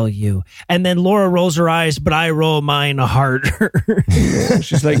to tell you. And then Laura rolls her eyes, but I roll mine harder.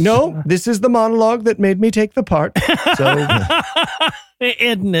 She's like, no, this is the monologue that made me take the part. So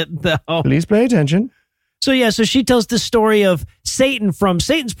Isn't it, though? please pay attention. So she tells the story of Satan from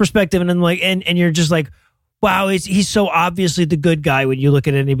Satan's perspective, and then and you're just like, wow, he's so obviously the good guy when you look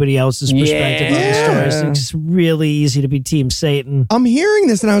at anybody else's perspective on the story. It's really easy to be Team Satan. I'm hearing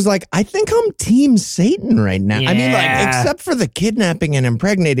this and I was like, I think I'm Team Satan right now. Yeah. Except for the kidnapping and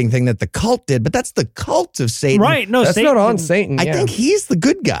impregnating thing that the cult did, but that's the cult of Satan. Right? No, that's Satan not on Satan. I think he's the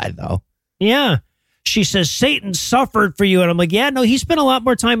good guy though. Yeah. She says, Satan suffered for you. And I'm like, yeah, no, he spent a lot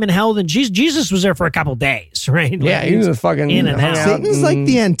more time in hell than Jesus. Jesus was there for a couple days, right? Yeah, he was a fucking in and out. Satan's like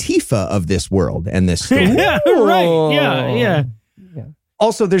the Antifa of this world and this story. Yeah, right. Yeah.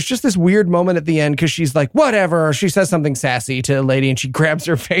 Also, there's just this weird moment at the end because she's like, whatever. Or she says something sassy to a lady and she grabs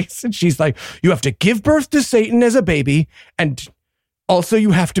her face and she's like, you have to give birth to Satan as a baby and also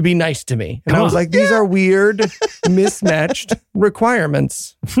you have to be nice to me. And I was like, these are weird, mismatched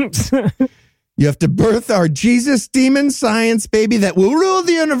requirements. You have to birth our Jesus demon science baby that will rule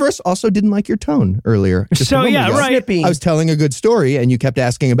the universe. Also didn't like your tone earlier. Just a moment ago. Snippy. I was telling a good story and you kept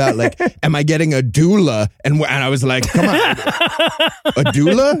asking about am I getting a doula? And I was like, come on. A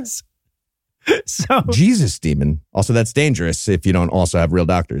doula? So Jesus demon. Also, that's dangerous if you don't also have real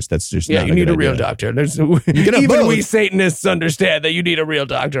doctors. That's just not you need a real idea. doctor. Even both. we Satanists understand that you need a real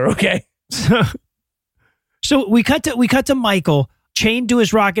doctor, okay? So we cut to Michael chained to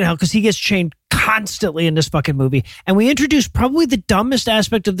his rock in hell because he gets chained constantly in this fucking movie. And we introduce probably the dumbest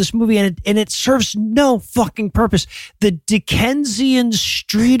aspect of this movie, and it serves no fucking purpose. The Dickensian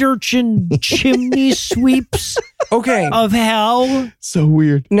street urchin chimney sweeps of hell. So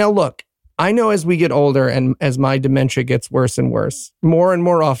weird. Now, look, I know as we get older and as my dementia gets worse and worse, more and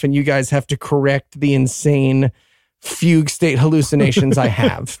more often you guys have to correct the insane fugue state hallucinations I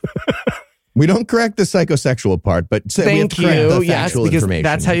have. We don't correct the psychosexual part, but we have to correct the factual because information.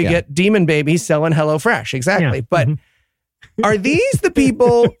 that's how you get demon babies selling HelloFresh. Exactly. Yeah. But are these the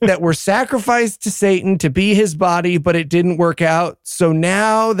people that were sacrificed to Satan to be his body, but it didn't work out? So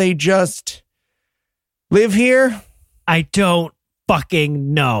now they just live here? I don't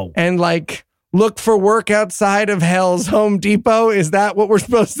fucking know. And look for work outside of Hell's Home Depot? Is that what we're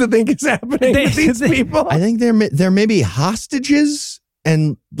supposed to think is happening with these people? I think there may be hostages.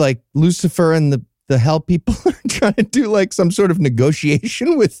 And Lucifer and the hell people are trying to do some sort of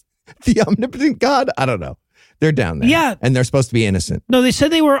negotiation with the omnipotent God. I don't know. They're down there. Yeah. And they're supposed to be innocent. No, they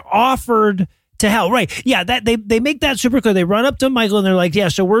said they were offered to hell. Right. Yeah, that they make that super clear. They run up to Michael and they're like, yeah,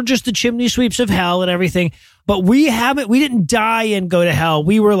 so we're just the chimney sweeps of hell and everything. But we didn't die and go to hell.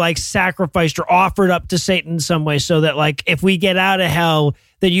 We were like sacrificed or offered up to Satan in some way so that like if we get out of hell,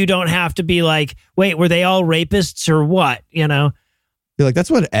 then you don't have to be like, wait, were they all rapists or what? You know? You're like,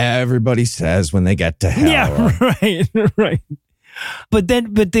 that's what everybody says when they get to hell. Yeah, right. But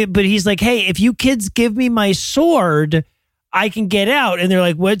he's like, hey, if you kids give me my sword, I can get out. And they're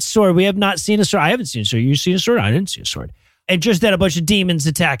like, what sword? We have not seen a sword. I haven't seen a sword. You seen a sword? I didn't see a sword. And just then a bunch of demons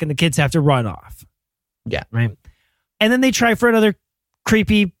attack and the kids have to run off. Yeah. Right. And then they try for another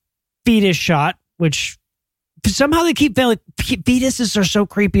creepy fetus shot, which somehow they keep failing. Fetuses are so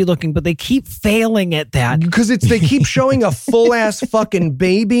creepy looking, but they keep failing at that. Because they keep showing a full ass fucking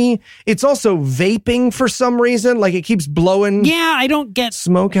baby. It's also vaping for some reason. Like it keeps blowing. Yeah, I don't get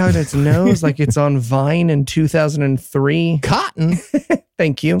smoke out its nose like it's on Vine in 2003. Cotton.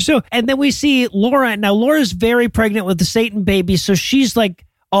 Thank you. So, and then we see Laura. Now, Laura's very pregnant with the Satan baby. So she's like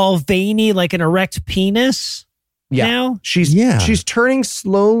all veiny, like an erect penis. Yeah. Now She's turning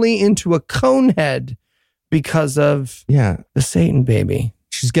slowly into a cone head because of the Satan baby.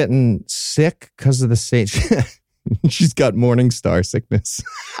 She's getting sick because of the Satan. She's got morning star sickness.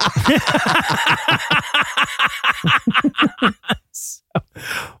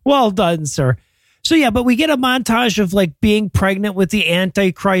 Well done, sir. So yeah, but we get a montage of like being pregnant with the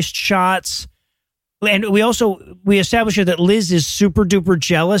Antichrist shots. And we establish here that Liz is super duper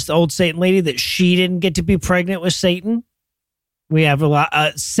jealous, the old Satan lady, that she didn't get to be pregnant with Satan. We have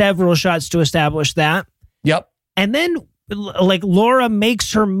several shots to establish that. Yep. And then like Laura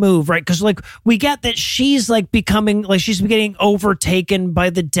makes her move, right? Because like we get that she's like becoming like she's getting overtaken by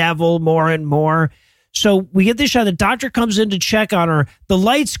the devil more and more. So we get this shot. The doctor comes in to check on her. The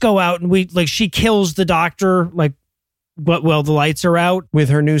lights go out, and she kills the doctor. Like, the lights are out with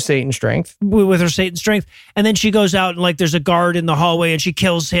her new Satan strength. With her Satan strength, and then she goes out and like there's a guard in the hallway, and she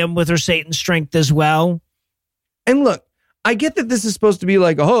kills him with her Satan strength as well. And look, I get that this is supposed to be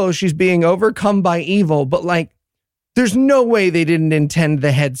like, oh, she's being overcome by evil, but like, there's no way they didn't intend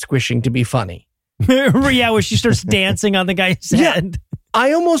the head squishing to be funny. Yeah, where she starts dancing on the guy's head.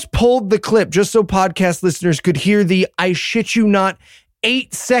 I almost pulled the clip just so podcast listeners could hear the, I shit you not,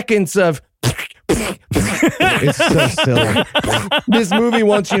 8 seconds of. It's so silly. This movie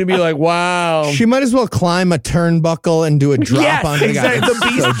wants you to be like, wow. She might as well climb a turnbuckle and do a drop on the guy. Exactly. The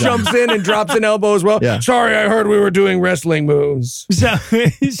beast jumps in and drops an elbow as well. Yeah. Sorry, I heard we were doing wrestling moves. So,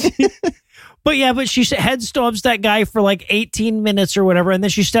 but she head stomps that guy for like 18 minutes or whatever. And then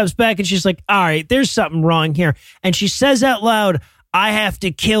she steps back and she's like, all right, there's something wrong here. And she says out loud, I have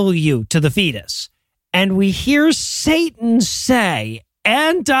to kill you, to the fetus. And we hear Satan say,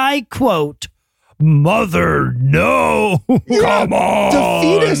 and I quote, Mother, no. Come on. The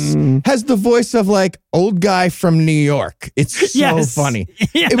fetus has the voice of like old guy from New York. It's so funny.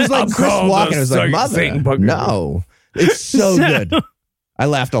 Yes. It was like Chris Walken. It was like, Mother, no. It's so good. I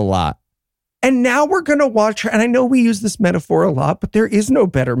laughed a lot. And now we're going to watch her. And I know we use this metaphor a lot, but there is no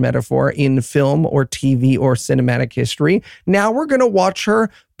better metaphor in film or TV or cinematic history. Now we're going to watch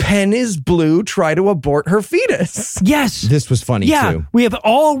her, pen is blue, try to abort her fetus. Yes. This was funny too. We have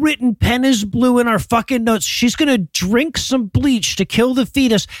all written pen is blue in our fucking notes. She's going to drink some bleach to kill the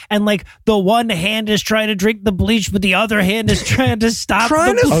fetus. And like the one hand is trying to drink the bleach, but the other hand is trying to stop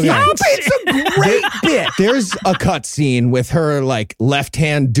the bleach. Stop it. It's a great bit. There's a cut scene with her like left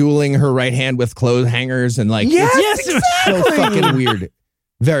hand dueling her right hand with clothes hangers and like yes, it's so fucking weird.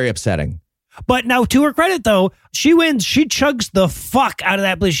 Very upsetting. But now, to her credit, though, she wins. She chugs the fuck out of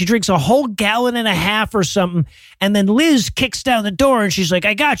that bleach. She drinks a whole gallon and a half or something. And then Liz kicks down the door and she's like,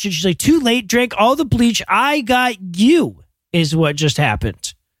 I got you. She's like, too late, drank all the bleach. I got you, is what just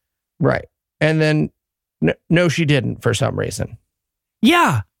happened. Right. And then, no, she didn't for some reason.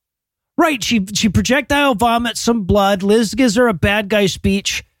 Yeah. Right. She projectile vomits some blood. Liz gives her a bad guy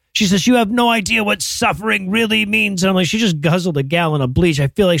speech. She says, you have no idea what suffering really means. And I'm like, she just guzzled a gallon of bleach. I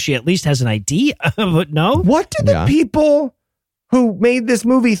feel like she at least has an idea, but no. What did the people who made this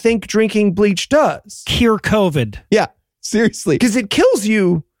movie think drinking bleach does? Cure COVID. Yeah, seriously. Because it kills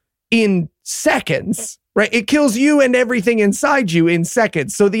you in seconds, right? It kills you and everything inside you in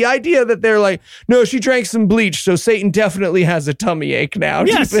seconds. So the idea that they're like, no, she drank some bleach, so Satan definitely has a tummy ache now.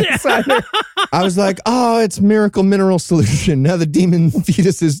 Yes. I was like, oh, it's miracle mineral solution. Now the demon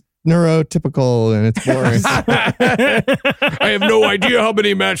fetus is neurotypical and it's boring. I have no idea how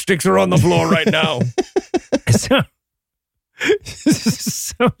many matchsticks are on the floor right now. So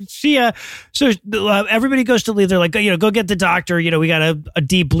everybody goes to leave. They're like, go get the doctor. We got to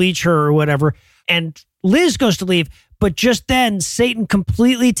de-bleach her or whatever. And Liz goes to leave, But just then, Satan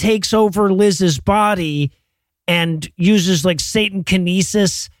completely takes over Liz's body and uses like Satan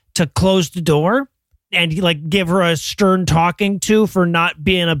kinesis to close the door and like give her a stern talking to for not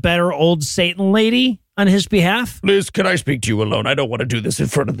being a better old Satan lady on his behalf. Liz, can I speak to you alone? I don't want to do this in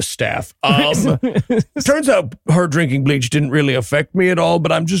front of the staff. Turns out her drinking bleach didn't really affect me at all,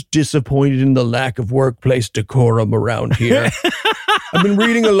 but I'm just disappointed in the lack of workplace decorum around here. I've been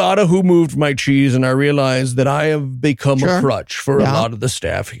reading a lot of Who Moved My Cheese, and I realized that I have become a crutch for a lot of the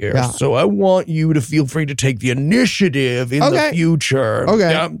staff here. Yeah. So I want you to feel free to take the initiative in the future.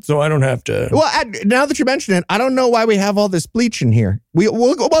 Okay. Yeah, so I don't have to. Well, now that you mention it, I don't know why we have all this bleach in here.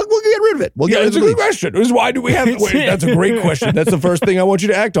 We'll get rid of it. It's a good question. Why do we have? That's a great question. That's the first thing I want you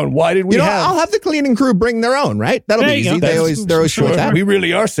to act on. Why did we have? I'll have the cleaning crew bring their own. Right? That'll be easy. They're always sure with that. We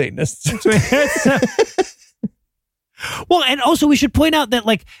really are Satanists. Well, and also we should point out that,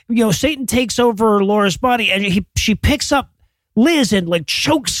 like, Satan takes over Laura's body, and she picks up Liz and like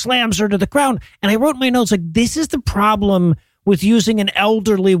choke slams her to the ground. And I wrote in my notes, like, this is the problem with using an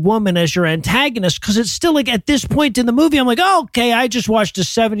elderly woman as your antagonist, because it's still like at this point in the movie, I'm like, oh, okay, I just watched a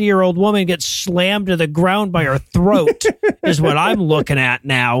 70-year-old woman get slammed to the ground by her throat is what I'm looking at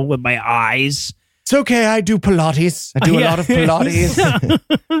now with my eyes. It's okay. I do Pilates. I do a lot of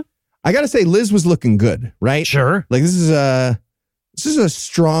Pilates. I got to say, Liz was looking good, right? Sure. Like this is a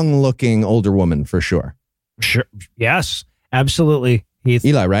strong looking older woman for sure. Sure. Yes, absolutely. Heath.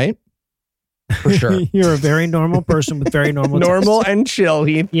 Eli, right? For sure. You're a very normal person with very normal Normal and chill,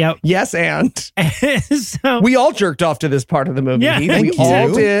 Heath. Yep. Yes, and so, we all jerked off to this part of the movie, Yeah, Heath. thank We you.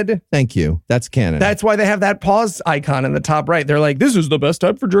 all did. Thank you. That's canon. That's why they have that pause icon in the top right. They're like, this is the best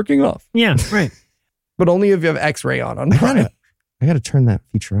time for jerking off. yeah, right. But only if you have X-ray on Prime. I got to turn that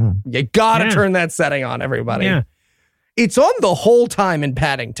feature on. You gotta turn that setting on, everybody. Yeah. It's on the whole time in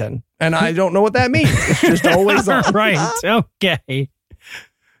Paddington, and I don't know what that means. It's just always on. Right. Okay.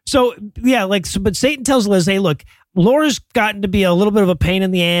 So, yeah, but Satan tells Liz, hey, look, Laura's gotten to be a little bit of a pain in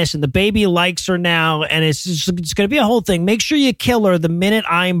the ass, and the baby likes her now, and it's going to be a whole thing. Make sure you kill her the minute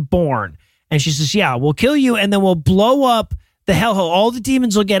I'm born. And she says, yeah, we'll kill you, and then we'll blow up the hellhole. All the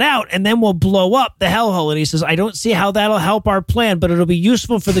demons will get out, and then we'll blow up the hellhole. And he says, I don't see how that'll help our plan, but it'll be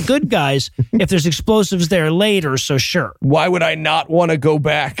useful for the good guys if there's explosives there later, so sure. Why would I not want to go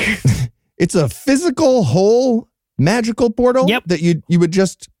back? It's a physical hole, magical portal that you would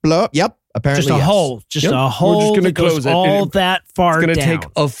just blow up. Yep. Apparently, just a hole. Just a hole. We're just going to close it. All that far down. It's going to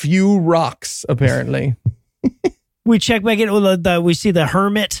take a few rocks, apparently. We check back in. We see the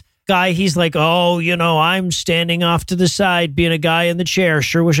hermit guy. He's like, oh, I'm standing off to the side being a guy in the chair.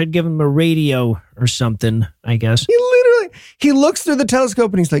 Sure wish I'd give him a radio or something, I guess. He looks through the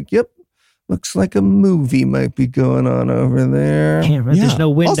telescope and he's like, yep, looks like a movie might be going on over there. There's no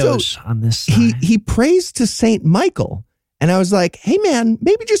windows on this side. He prays to Saint Michael. And I was like, hey, man,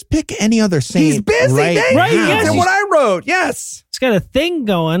 maybe just pick any other saint. He's busy. Right? Yes. That's what I wrote. Yes. It's got a thing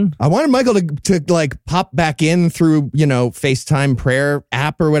going. I wanted Michael to like pop back in through, FaceTime prayer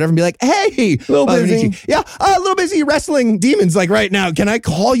app or whatever and be like, hey, a little busy. Yeah, a little busy wrestling demons like right now. Can I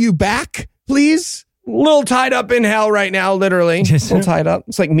call you back, please? A little tied up in hell right now, literally. A little tied up.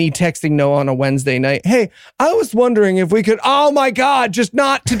 It's like me texting Noah on a Wednesday night. Hey, I was wondering if we could, oh my God, just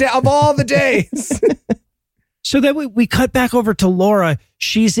not today of all the days. So then we cut back over to Laura.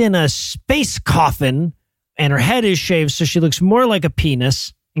 She's in a space coffin and her head is shaved, so she looks more like a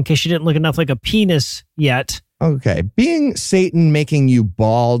penis, in case she didn't look enough like a penis yet. Okay. Being Satan making you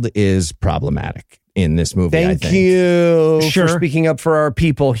bald is problematic in this movie, I think. Thank you Sure. for speaking up for our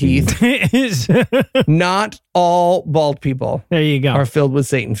people, Heath. Not all bald people There you go. are filled with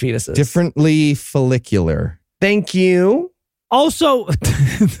Satan fetuses. Differently follicular. Thank you. Also,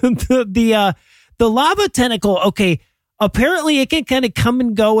 the lava tentacle, okay, apparently it can kind of come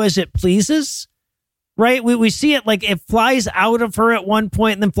and go as it pleases, right? We see it like it flies out of her at one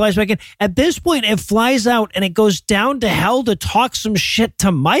point and then flies back in. At this point, it flies out and it goes down to hell to talk some shit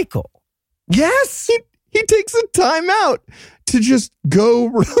to Michael. Yes, he takes a time out to just go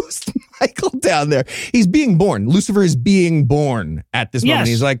roast Michael down there. He's being born. Lucifer is being born at this moment. Yes.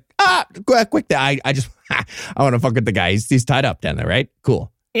 He's like, quick. I want to fuck with the guy. He's tied up down there, right?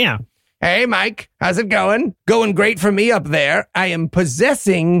 Cool. Yeah. Hey, Mike, how's it going? Going great for me up there. I am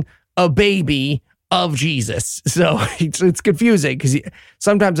possessing a baby of Jesus. So it's confusing because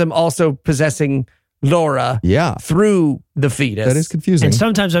sometimes I'm also possessing Laura through the fetus. That is confusing. And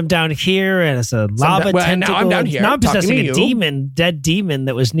sometimes I'm down here and it's a lava tentacle. Now I'm down here. Now I'm possessing a dead demon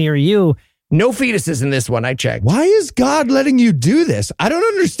that was near you. No fetuses in this one, I checked. Why is God letting you do this? I don't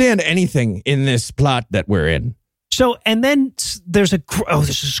understand anything in this plot that we're in. So, and then there's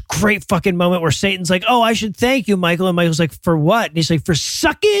this is a great fucking moment where Satan's like, oh, I should thank you, Michael. And Michael's like, for what? And he's like, for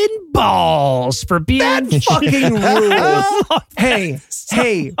sucking balls, for being That fucking rules.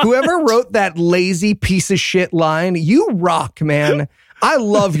 Hey, whoever wrote that lazy piece of shit line, you rock, man. I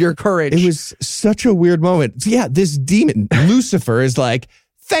love your courage. It was such a weird moment. Yeah, this demon, Lucifer, is like,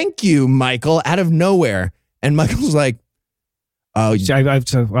 thank you, Michael, out of nowhere. And Michael's like, oh,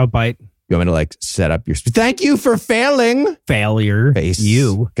 I'll bite. You want me to like set up your thank you for failing. Failure. Face.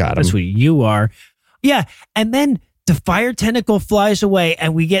 You. Got him. That's what you are. Yeah. And then the fire tentacle flies away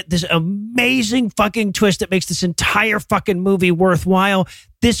and we get this amazing fucking twist that makes this entire fucking movie worthwhile.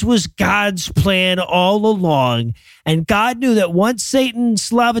 This was God's plan all along. And God knew that once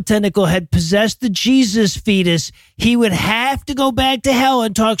Satan's lava tentacle had possessed the Jesus fetus, he would have to go back to hell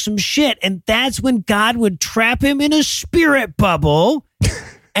and talk some shit. And that's when God would trap him in a spirit bubble.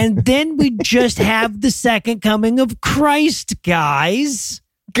 And then we just have the second coming of Christ, guys.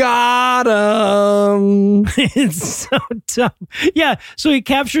 Got him. It's so dumb. Yeah, so he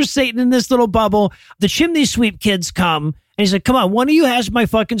captures Satan in this little bubble. The chimney sweep kids come, and he's like, come on, one of you has my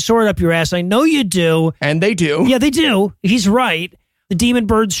fucking sword up your ass. I know you do. And they do. Yeah, they do. He's right. The demon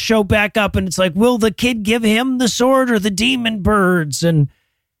birds show back up, and it's like, will the kid give him the sword or the demon birds? And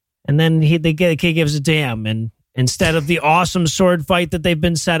then the kid gives a damn, and instead of the awesome sword fight that they've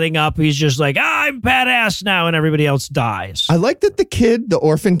been setting up, he's just like, I'm badass now, and everybody else dies. I like that the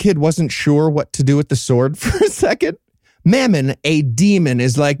orphan kid, wasn't sure what to do with the sword for a second. Mammon, a demon,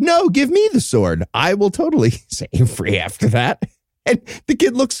 is like, no, give me the sword. I will totally set you free after that. And the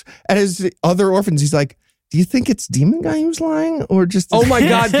kid looks at his other orphans. He's like, do you think it's Demon Guy who's lying or just... Oh my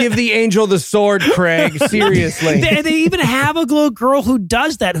God, give the angel the sword, Craig. Seriously. They even have a little girl who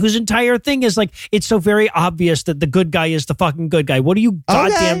does that, whose entire thing is like, it's so very obvious that the good guy is the fucking good guy. What are you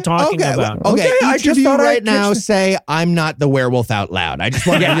goddamn talking about? Okay, I each just of you thought right now say, I'm not the werewolf out loud. I just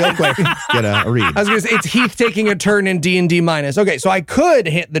want to real quick get a read. I was going to say, it's Heath taking a turn in D&D minus. Okay, so I could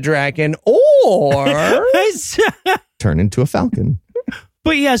hit the dragon or... Turn into a falcon.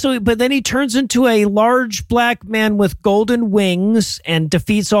 But yeah, but then he turns into a large black man with golden wings and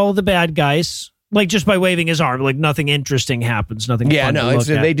defeats all the bad guys, like just by waving his arm. Like nothing interesting happens. Nothing. Yeah, fun no, to look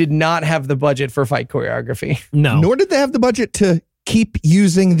at. they did not have the budget for fight choreography. No, nor did they have the budget to keep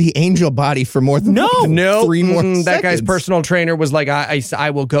using the angel body for more than 3 more seconds. That guy's personal trainer was like, I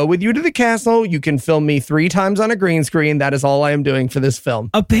will go with you to the castle. You can film me 3 times on a green screen. That is all I am doing for this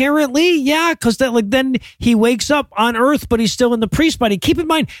film. Apparently, yeah, because then he wakes up on Earth, but he's still in the priest body. Keep in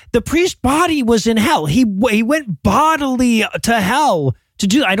mind, the priest body was in hell. He went bodily to hell to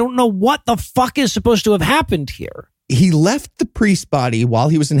do. I don't know what the fuck is supposed to have happened here. He left the priest body while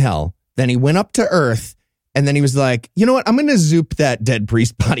he was in hell. Then he went up to Earth. And then he was like, you know what? I'm going to zoop that dead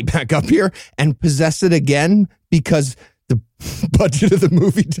priest body back up here and possess it again because the budget of the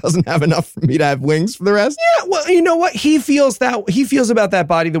movie doesn't have enough for me to have wings for the rest. Yeah, well, you know what? He feels about that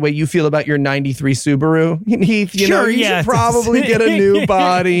body the way you feel about your 93 Subaru. Heath, you should probably get a new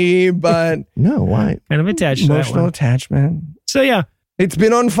body, but... No, why? Kind of attached to that emotional one. attachment. So, yeah. It's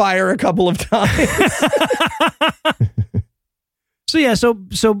been on fire a couple of times.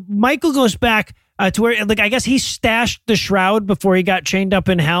 So Michael goes back to where, like, I guess he stashed the shroud before he got chained up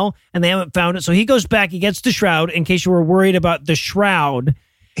in hell, and they haven't found it. So he goes back, he gets the shroud, in case you were worried about the shroud.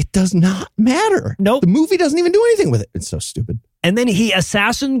 It does not matter. Nope. The movie doesn't even do anything with it. It's so stupid. And then he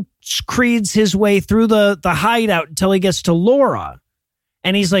Assassin's Creed's his way through the hideout until he gets to Laura.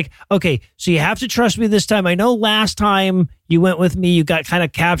 And he's like, okay, so you have to trust me this time. I know last time you went with me, you got kind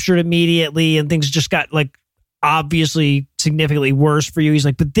of captured immediately, and things just got, like, obviously significantly worse for you. He's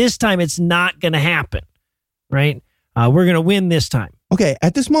like, but this time it's not going to happen, right? We're going to win this time. Okay,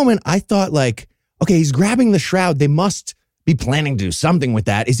 at this moment, I thought, like, okay, he's grabbing the shroud. They must be planning to do something with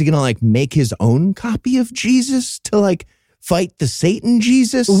that. Is he going to, like, make his own copy of Jesus to, like, fight the Satan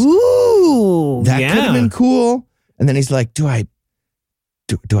Jesus? Ooh, that could have been cool. And then he's like, do I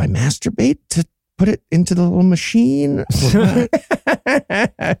masturbate to put it into the little machine?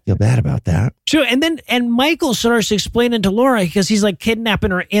 Feel bad about that. Sure. And Michael starts explaining to Laura, because he's like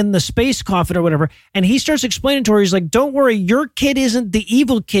kidnapping her in the space coffin or whatever. And he starts explaining to her, he's like, don't worry, your kid isn't the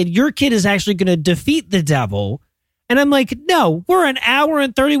evil kid. Your kid is actually going to defeat the devil. And I'm like, no, we're an hour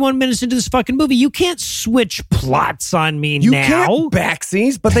and 31 minutes into this fucking movie. You can't switch plots on me now. You can't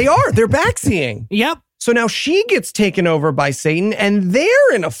backsies, but they are. They're backseeing. Yep. So now she gets taken over by Satan, and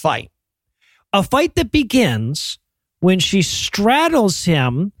they're in a fight. A fight that begins when she straddles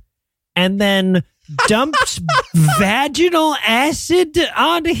him and then dumps vaginal acid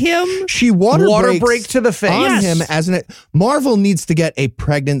on him. She water break to the face on him as Marvel needs to get a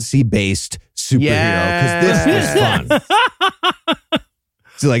pregnancy-based superhero because this was fun.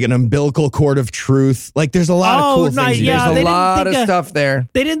 It's like an umbilical cord of truth. Like there's a lot of cool things. There's a lot of stuff there.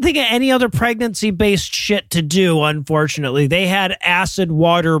 They didn't think of any other pregnancy-based shit to do, unfortunately. They had acid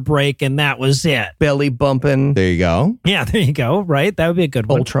water break, and that was it. Belly bumping. There you go. Yeah, there you go, right? That would be a good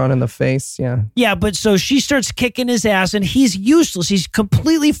one. Ultron in the face, yeah. Yeah, but so she starts kicking his ass, and he's useless. He's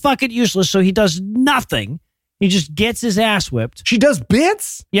completely fucking useless, so he does nothing. He just gets his ass whipped. She does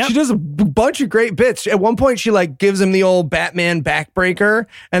bits. Yep. She does a bunch of great bits. At one point, she like gives him the old Batman backbreaker,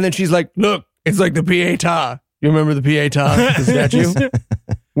 and then she's like, "Look, it's like the Pietà. You remember the Pietà, the statue?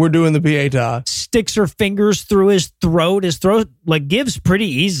 We're doing the Pietà." Sticks her fingers through his throat. His throat like gives pretty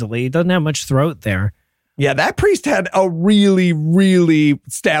easily. He doesn't have much throat there. Yeah, that priest had a really, really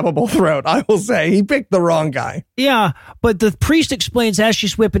stabbable throat, I will say. He picked the wrong guy. Yeah, but the priest explains as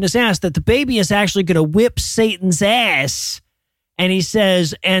she's whipping his ass that the baby is actually going to whip Satan's ass. And he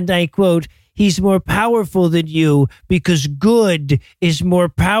says, and I quote, "He's more powerful than you because good is more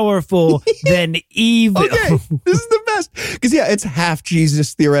powerful than evil." Okay, this is the best. Because, yeah, it's half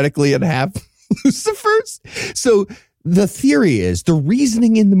Jesus theoretically and half Lucifer's. So the theory is, the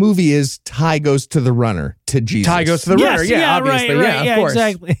reasoning in the movie is Ty goes to the runner, to Jesus. Ty goes to the runner, obviously. Right, of course.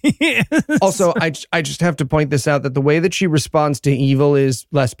 Exactly. Also, I just have to point this out, that the way that she responds to evil is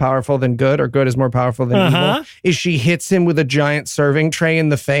less powerful than good, or good is more powerful than evil, is she hits him with a giant serving tray in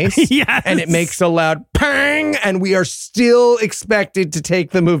the face. Yes. And it makes a loud pang, and we are still expected to take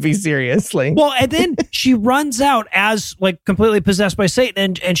the movie seriously. Well, and then she runs out as like completely possessed by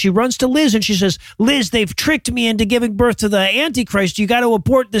Satan, and she runs to Liz and she says, "Liz, they've tricked me into giving birth to the Antichrist. You got to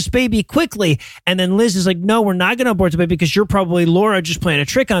abort this baby quickly." And then Liz is like, "No, we're not going to abort the baby because you're probably Laura just playing a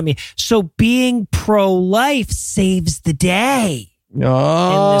trick on me." So being pro-life saves the day in this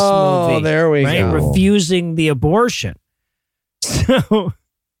movie. There we right? go. Refusing the abortion.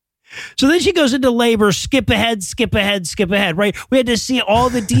 So then she goes into labor, skip ahead, right? We had to see all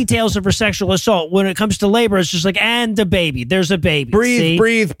the details of her sexual assault. When it comes to labor, it's just like, and a baby. There's a baby.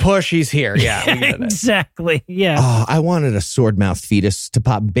 Breathe, push, he's here. Yeah, we get it. Exactly. Yeah. Oh, I wanted a sword-mouthed fetus to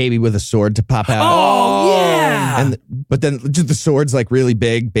pop, baby with a sword to pop out. Oh, yeah. But then just the sword's like really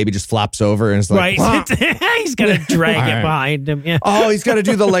big. Baby just flops over and it's like, right. He's going to drag it behind him. Yeah. Oh, he's got to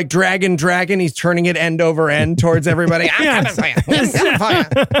do the like dragon. He's turning it end over end towards everybody. I'm coming for you. I'm coming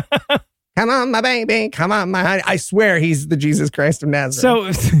for you. Come on, my baby. Come on, my honey. I swear he's the Jesus Christ of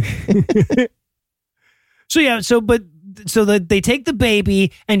Nazareth. So they take the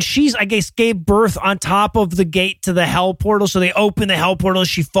baby, and she's, I guess, gave birth on top of the gate to the hell portal. So they open the hell portal.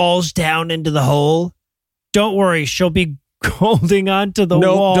 She falls down into the hole. Don't worry. She'll be holding onto the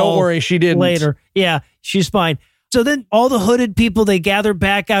wall. Don't worry. She didn't. Later. Yeah, she's fine. So then all the hooded people, they gather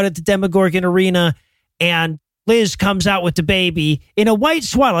back out at the Demogorgon Arena, and Liz comes out with the baby in a white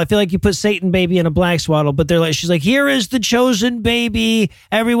swaddle. I feel like you put Satan baby in a black swaddle, but she's like, "Here is the chosen baby.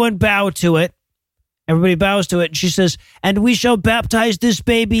 Everyone bow to it." Everybody bows to it. And she says, "And we shall baptize this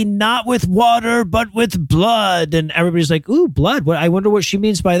baby not with water, but with blood." And everybody's like, "Ooh, blood. I wonder what she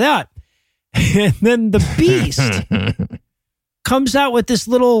means by that." And then the beast comes out with this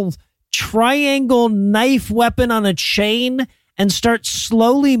little triangle knife weapon on a chain and starts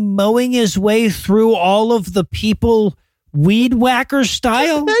slowly mowing his way through all of the people, weed whacker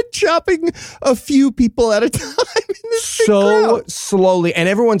style. Head chopping a few people at a time in this big crowd. Slowly. And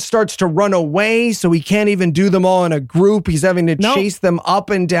everyone starts to run away, so he can't even do them all in a group. He's having to chase them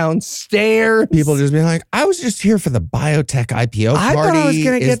up and down stairs. People just being like, "I was just here for the biotech IPO party. I thought I was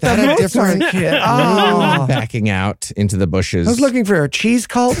going to get that the a different kid. Backing out into the bushes. I was looking for a cheese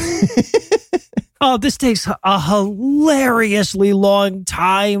cult." Oh, this takes a hilariously long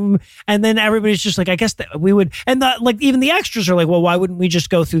time. And then everybody's just like, I guess that we would. And even the extras are like, "Well, why wouldn't we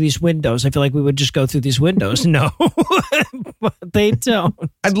just go through these windows?" I feel like we would just go through these windows. No, but they don't.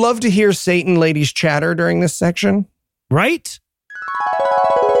 I'd love to hear Satan ladies chatter during this section. Right?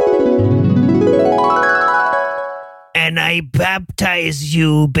 "And I baptize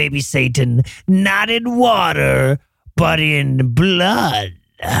you, baby Satan, not in water, but in blood."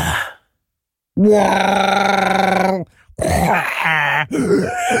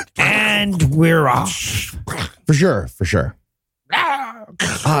 And we're off. For sure.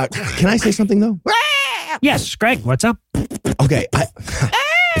 Can I say something though? Yes, Greg, what's up? Okay, I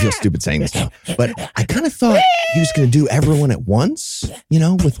feel stupid saying this now, but I kind of thought he was going to do everyone at once,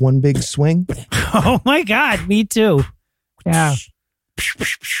 with one big swing. Oh my God, me too. Yeah.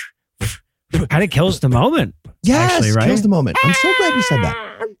 Kind of kills the moment. Yes, actually, right? kills the moment. I'm so glad you said that.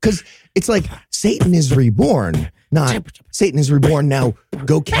 Because it's like Satan is reborn, not Satan is reborn now.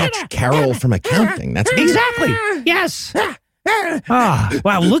 Go catch Carol from accounting. That's Exactly. Yes.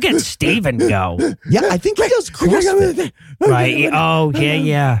 Wow, look at Steven go. Yeah, I think he does CrossFit. Right. Oh,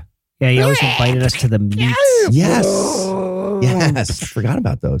 yeah. Yeah, he always invited us to the meets. Yes. Forgot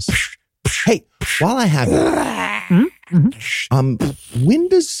about those. Hey, while I have you, when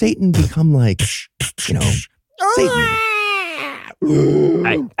does Satan become like, Satan?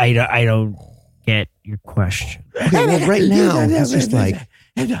 I don't get your question. Okay, well, right now, he's just like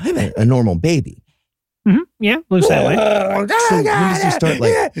a normal baby. Mm-hmm. Yeah, looks that way. So when does he start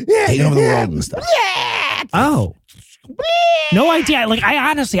like taking over the world and stuff? Oh. No idea. Like,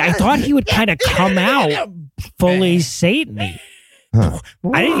 I thought he would kind of come out fully Satan-y. Huh.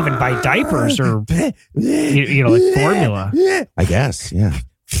 I didn't even buy diapers or, like formula. I guess, yeah.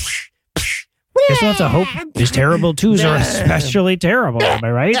 Guess we'll have to hope his terrible twos are especially terrible. Am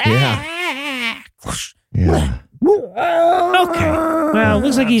I right? Yeah. Okay. Well,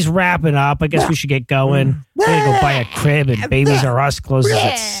 looks like he's wrapping up. I guess we should get going. We're going to go buy a crib, and Babies R Us closes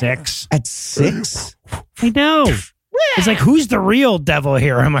at 6. At 6? I know. It's like, who's the real devil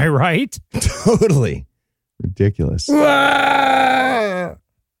here? Am I right? Totally. Ridiculous.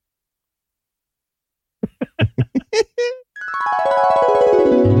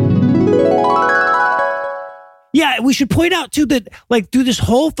 Yeah, we should point out, too, that, like, through this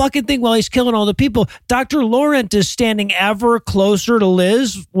whole fucking thing while he's killing all the people, Dr. Laurent is standing ever closer to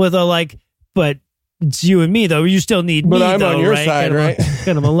Liz with a, like, but it's you and me, though. You still need me, but I'm though, on your right? side, right?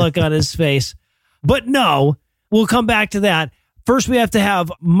 Kind of a look on his face. But no, we'll come back to that. First, we have to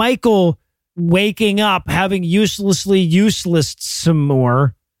have Michael waking up, having useless some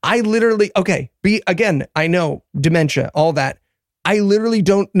more. I literally, again, I know, dementia, all that. I literally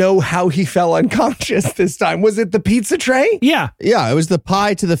don't know how he fell unconscious this time. Was it the pizza tray? Yeah. Yeah, it was the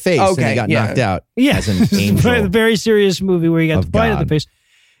pie to the face and he got knocked out as an angel. A very serious movie where he got the pie to the face.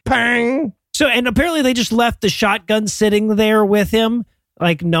 Bang! So, and apparently they just left the shotgun sitting there with him,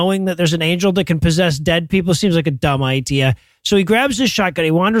 like knowing that there's an angel that can possess dead people. Seems like a dumb idea. So he grabs his shotgun,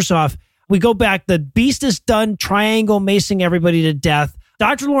 he wanders off. We go back. The beast is done triangle macing everybody to death.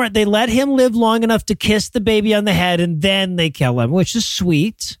 Dr. Laurent, they let him live long enough to kiss the baby on the head, and then they kill him, which is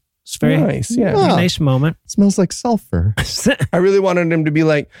sweet. It's very nice. Yeah. very nice moment. Smells like sulfur. I really wanted him to be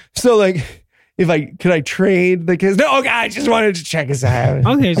like, so like, could I trade the kiss? No, okay, I just wanted to check his out.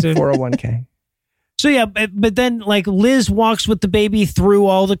 Okay, so 401k. So yeah, but then like Liz walks with the baby through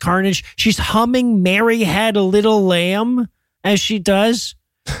all the carnage. She's humming "Mary Had a Little Lamb" as she does.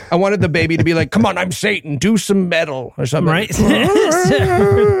 I wanted the baby to be like, come on, I'm Satan, do some metal or something. Right.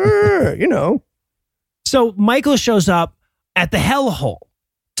 You know. So Michael shows up at the hellhole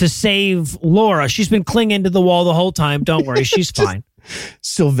to save Laura. She's been clinging to the wall the whole time. Don't worry, she's fine.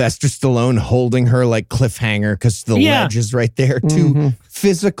 Sylvester Stallone holding her like cliffhanger because the ledge is right there to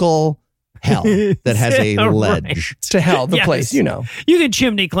physical hell that has a ledge. Right. To hell, the place, you know. You can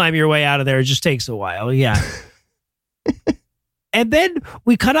chimney climb your way out of there. It just takes a while. Yeah. And then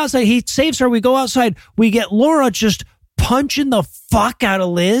we cut outside. He saves her. We go outside. We get Laura just punching the fuck out of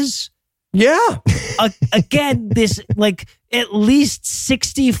Liz. Yeah. Again, this like at least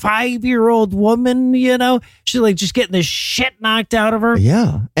 65-year-old woman, you know, she's like just getting the shit knocked out of her.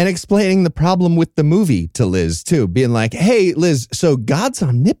 Yeah. And explaining the problem with the movie to Liz, too. Being like, hey, Liz, so God's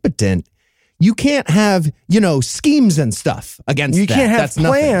omnipotent. You can't have, schemes and stuff against that. You can't have That's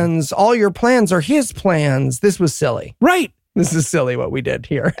plans. Nothing. All your plans are his plans. This was silly. Right. This is silly what we did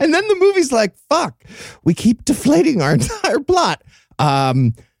here. And then the movie's like, fuck, we keep deflating our entire plot.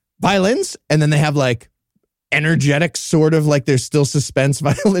 Violins, and then they have like energetic sort of like there's still suspense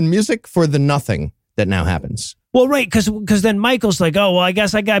violin music for the nothing that now happens. Well, right, because then Michael's like, oh, well, I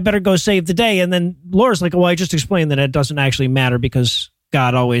guess I better go save the day. And then Laura's like, well, I just explained that it doesn't actually matter because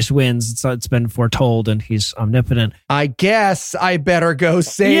God always wins. It's been foretold and he's omnipotent. I guess I better go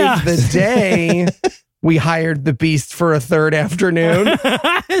save the day. We hired the beast for a third afternoon.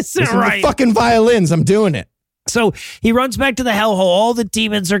 Right. Fucking violins. I'm doing it. So he runs back to the hellhole. All the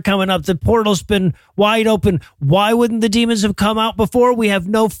demons are coming up. The portal's been wide open. Why wouldn't the demons have come out before? We have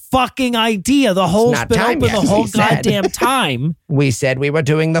no fucking idea. The hole's been open the whole goddamn time. We said we were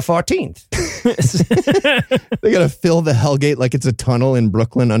doing the 14th. They got to fill the Hellgate like it's a tunnel in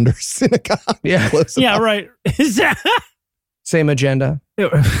Brooklyn under synagogue. Yeah. Yeah, right. Same agenda.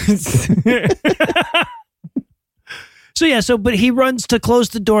 But he runs to close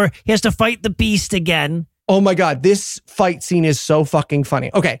the door. He has to fight the beast again. Oh my God, this fight scene is so fucking funny.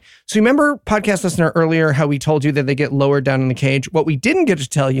 Okay, so remember, podcast listener, earlier how we told you that they get lowered down in the cage? What we didn't get to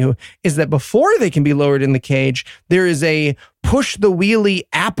tell you is that before they can be lowered in the cage, there is a push the wheelie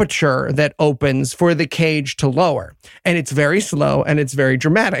aperture that opens for the cage to lower. And it's very slow and it's very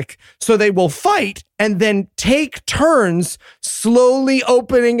dramatic. So they will fight and then take turns slowly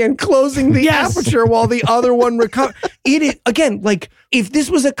opening and closing the aperture while the other one recovers. It is, again, like, if this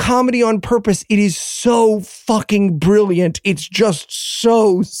was a comedy on purpose, it is so fucking brilliant. It's just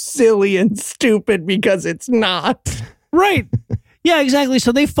so silly and stupid because it's not. Right. Yeah, exactly.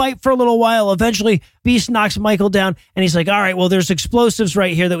 So they fight for a little while. Eventually, Beast knocks Michael down, and he's like, all right, well, there's explosives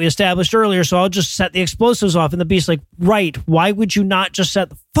right here that we established earlier, so I'll just set the explosives off. And the Beast's like, right, why would you not just set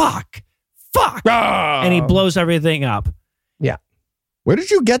the... Fuck! And he blows everything up. Yeah. Where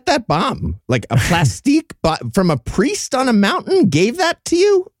did you get that bomb? Like a plastique from a priest on a mountain gave that to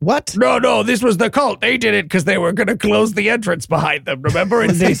you? What? No, this was the cult. They did it because they were going to close the entrance behind them. Remember?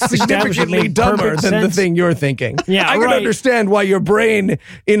 It's significantly dumber than the thing you're thinking. Yeah, I can understand why your brain,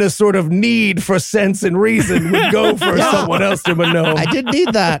 in a sort of need for sense and reason, would go for someone else to know. I did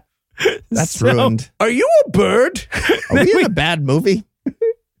need that. That's ruined. Are you a bird? Are we in a bad movie?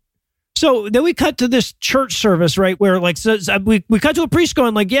 So then we cut to this church service, right, where like we cut to a priest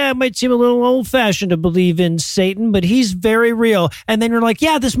going like, yeah, it might seem a little old-fashioned to believe in Satan, but he's very real. And then you're like,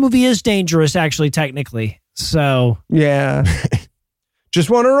 yeah, this movie is dangerous, actually, technically. So yeah. Just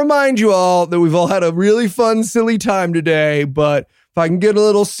want to remind you all that we've all had a really fun, silly time today, but if I can get a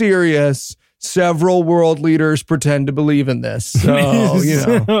little serious, several world leaders pretend to believe in this. So, you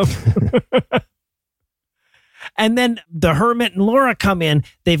know. And then the Hermit and Laura come in.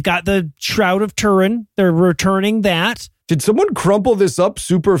 They've got the Shroud of Turin. They're returning that. Did someone crumple this up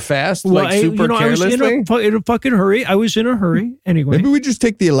super fast, super carelessly? I was in a fucking hurry. I was in a hurry. Anyway. Maybe we just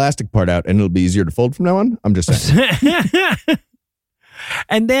take the elastic part out and it'll be easier to fold from now on. I'm just saying.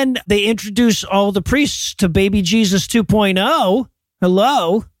 And then they introduce all the priests to Baby Jesus 2.0.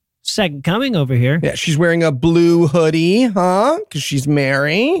 Hello. Second coming over here. Yeah, she's wearing a blue hoodie, huh? Because she's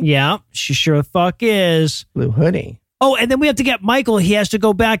Mary. Yeah, she sure the fuck is. Blue hoodie. Oh, and then we have to get Michael. He has to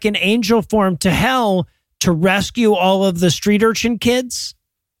go back in angel form to hell to rescue all of the street urchin kids,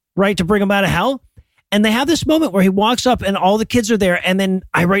 right? To bring them out of hell. And they have this moment where he walks up and all the kids are there. And then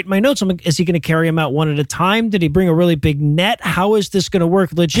I write in my notes, I'm like, is he going to carry them out one at a time? Did he bring a really big net? How is this going to work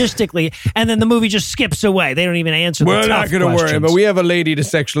logistically? And then the movie just skips away. They don't even answer the tough questions. We're not going to worry, but we have a lady to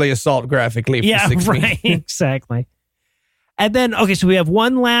sexually assault graphically for 6 right, weeks. Exactly. And then, okay, so we have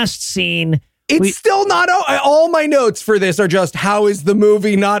one last scene. It's still not all my notes for this are just, how is the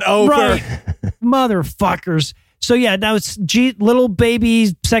movie not over? Right. Motherfuckers. So yeah, now it's little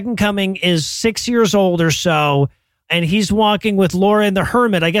baby Second Coming is 6 years old or so, and he's walking with Laura and the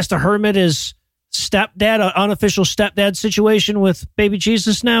Hermit. I guess the Hermit is stepdad, an unofficial stepdad situation with baby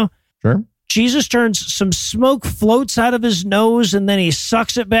Jesus now. Sure. Jesus turns, some smoke floats out of his nose, and then he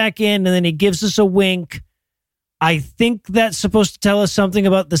sucks it back in, and then he gives us a wink. I think that's supposed to tell us something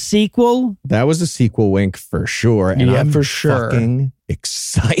about the sequel. That was a sequel wink for sure. And I'm for sure fucking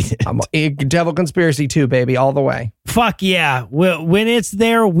excited. I'm a Devil Conspiracy 2, baby, all the way. Fuck yeah. When it's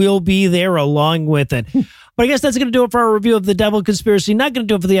there, we'll be there along with it. But I guess that's going to do it for our review of The Devil Conspiracy. Not going to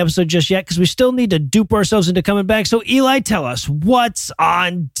do it for the episode just yet because we still need to dupe ourselves into coming back. So Eli, tell us, what's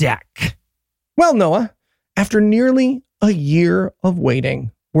on deck? Well, Noah, after nearly a year of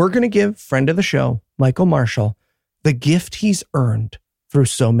waiting, we're going to give friend of the show, Michael Marshall, the gift he's earned through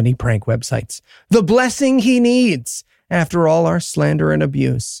so many prank websites, the blessing he needs after all our slander and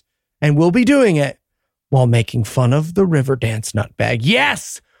abuse. And we'll be doing it while making fun of the Riverdance nutbag.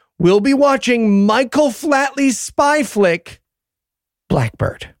 Yes, we'll be watching Michael Flatley's spy flick,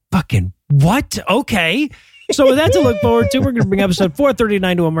 Blackbird. Fucking what? Okay. So with that to look forward to, we're going to bring episode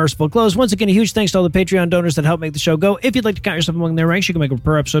 439 to a merciful close. Once again, a huge thanks to all the Patreon donors that help make the show go. If you'd like to count yourself among their ranks, you can make a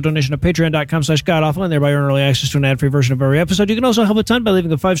per episode donation at patreon.com/godawful and thereby earn early access to an ad-free version of every episode. You can also help a ton by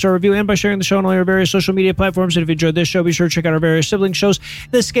leaving a 5-star review and by sharing the show on all your various social media platforms. And if you enjoyed this show, be sure to check out our various sibling shows,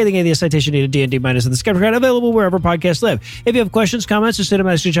 The Scathing Atheist, Citation Needed, D&D Minus, and The Skeptic Guide, available wherever podcasts live. If you have questions, comments, or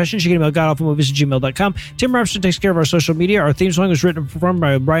cinematic suggestions, you can email godawfulmovies@gmail.com. Tim Robson takes care of our social media. Our theme song was written and performed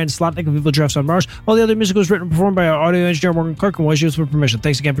by Brian Slotnick of Evil Drafts on Mars. All the other music was written and performed by our audio engineer Morgan Clark and was used with permission.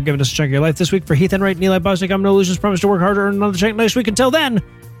 Thanks again for giving us a chunk of your life this week. For Heath Enright and Eli Bosnick, I'm no illusions. Promise to work harder and another chunk next week. Until then,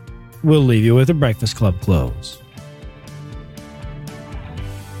 we'll leave you with a Breakfast Club close.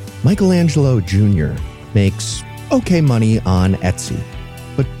 Michelangelo Jr. makes okay money on Etsy,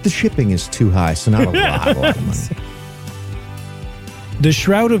 but the shipping is too high, so not a lot of money. The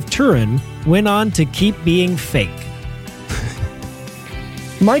Shroud of Turin went on to keep being fake.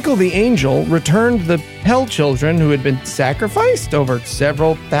 Michael the angel returned the Hell Children who had been sacrificed over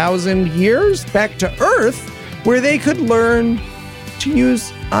several thousand years back to Earth, where they could learn to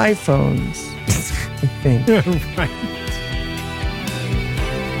use iPhones. I think. Right.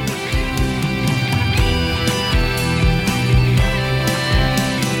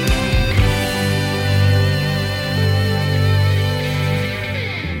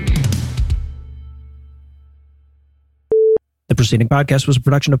 The preceding podcast was a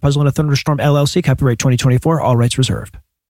production of Puzzle and a Thunderstorm LLC, copyright 2024, all rights reserved.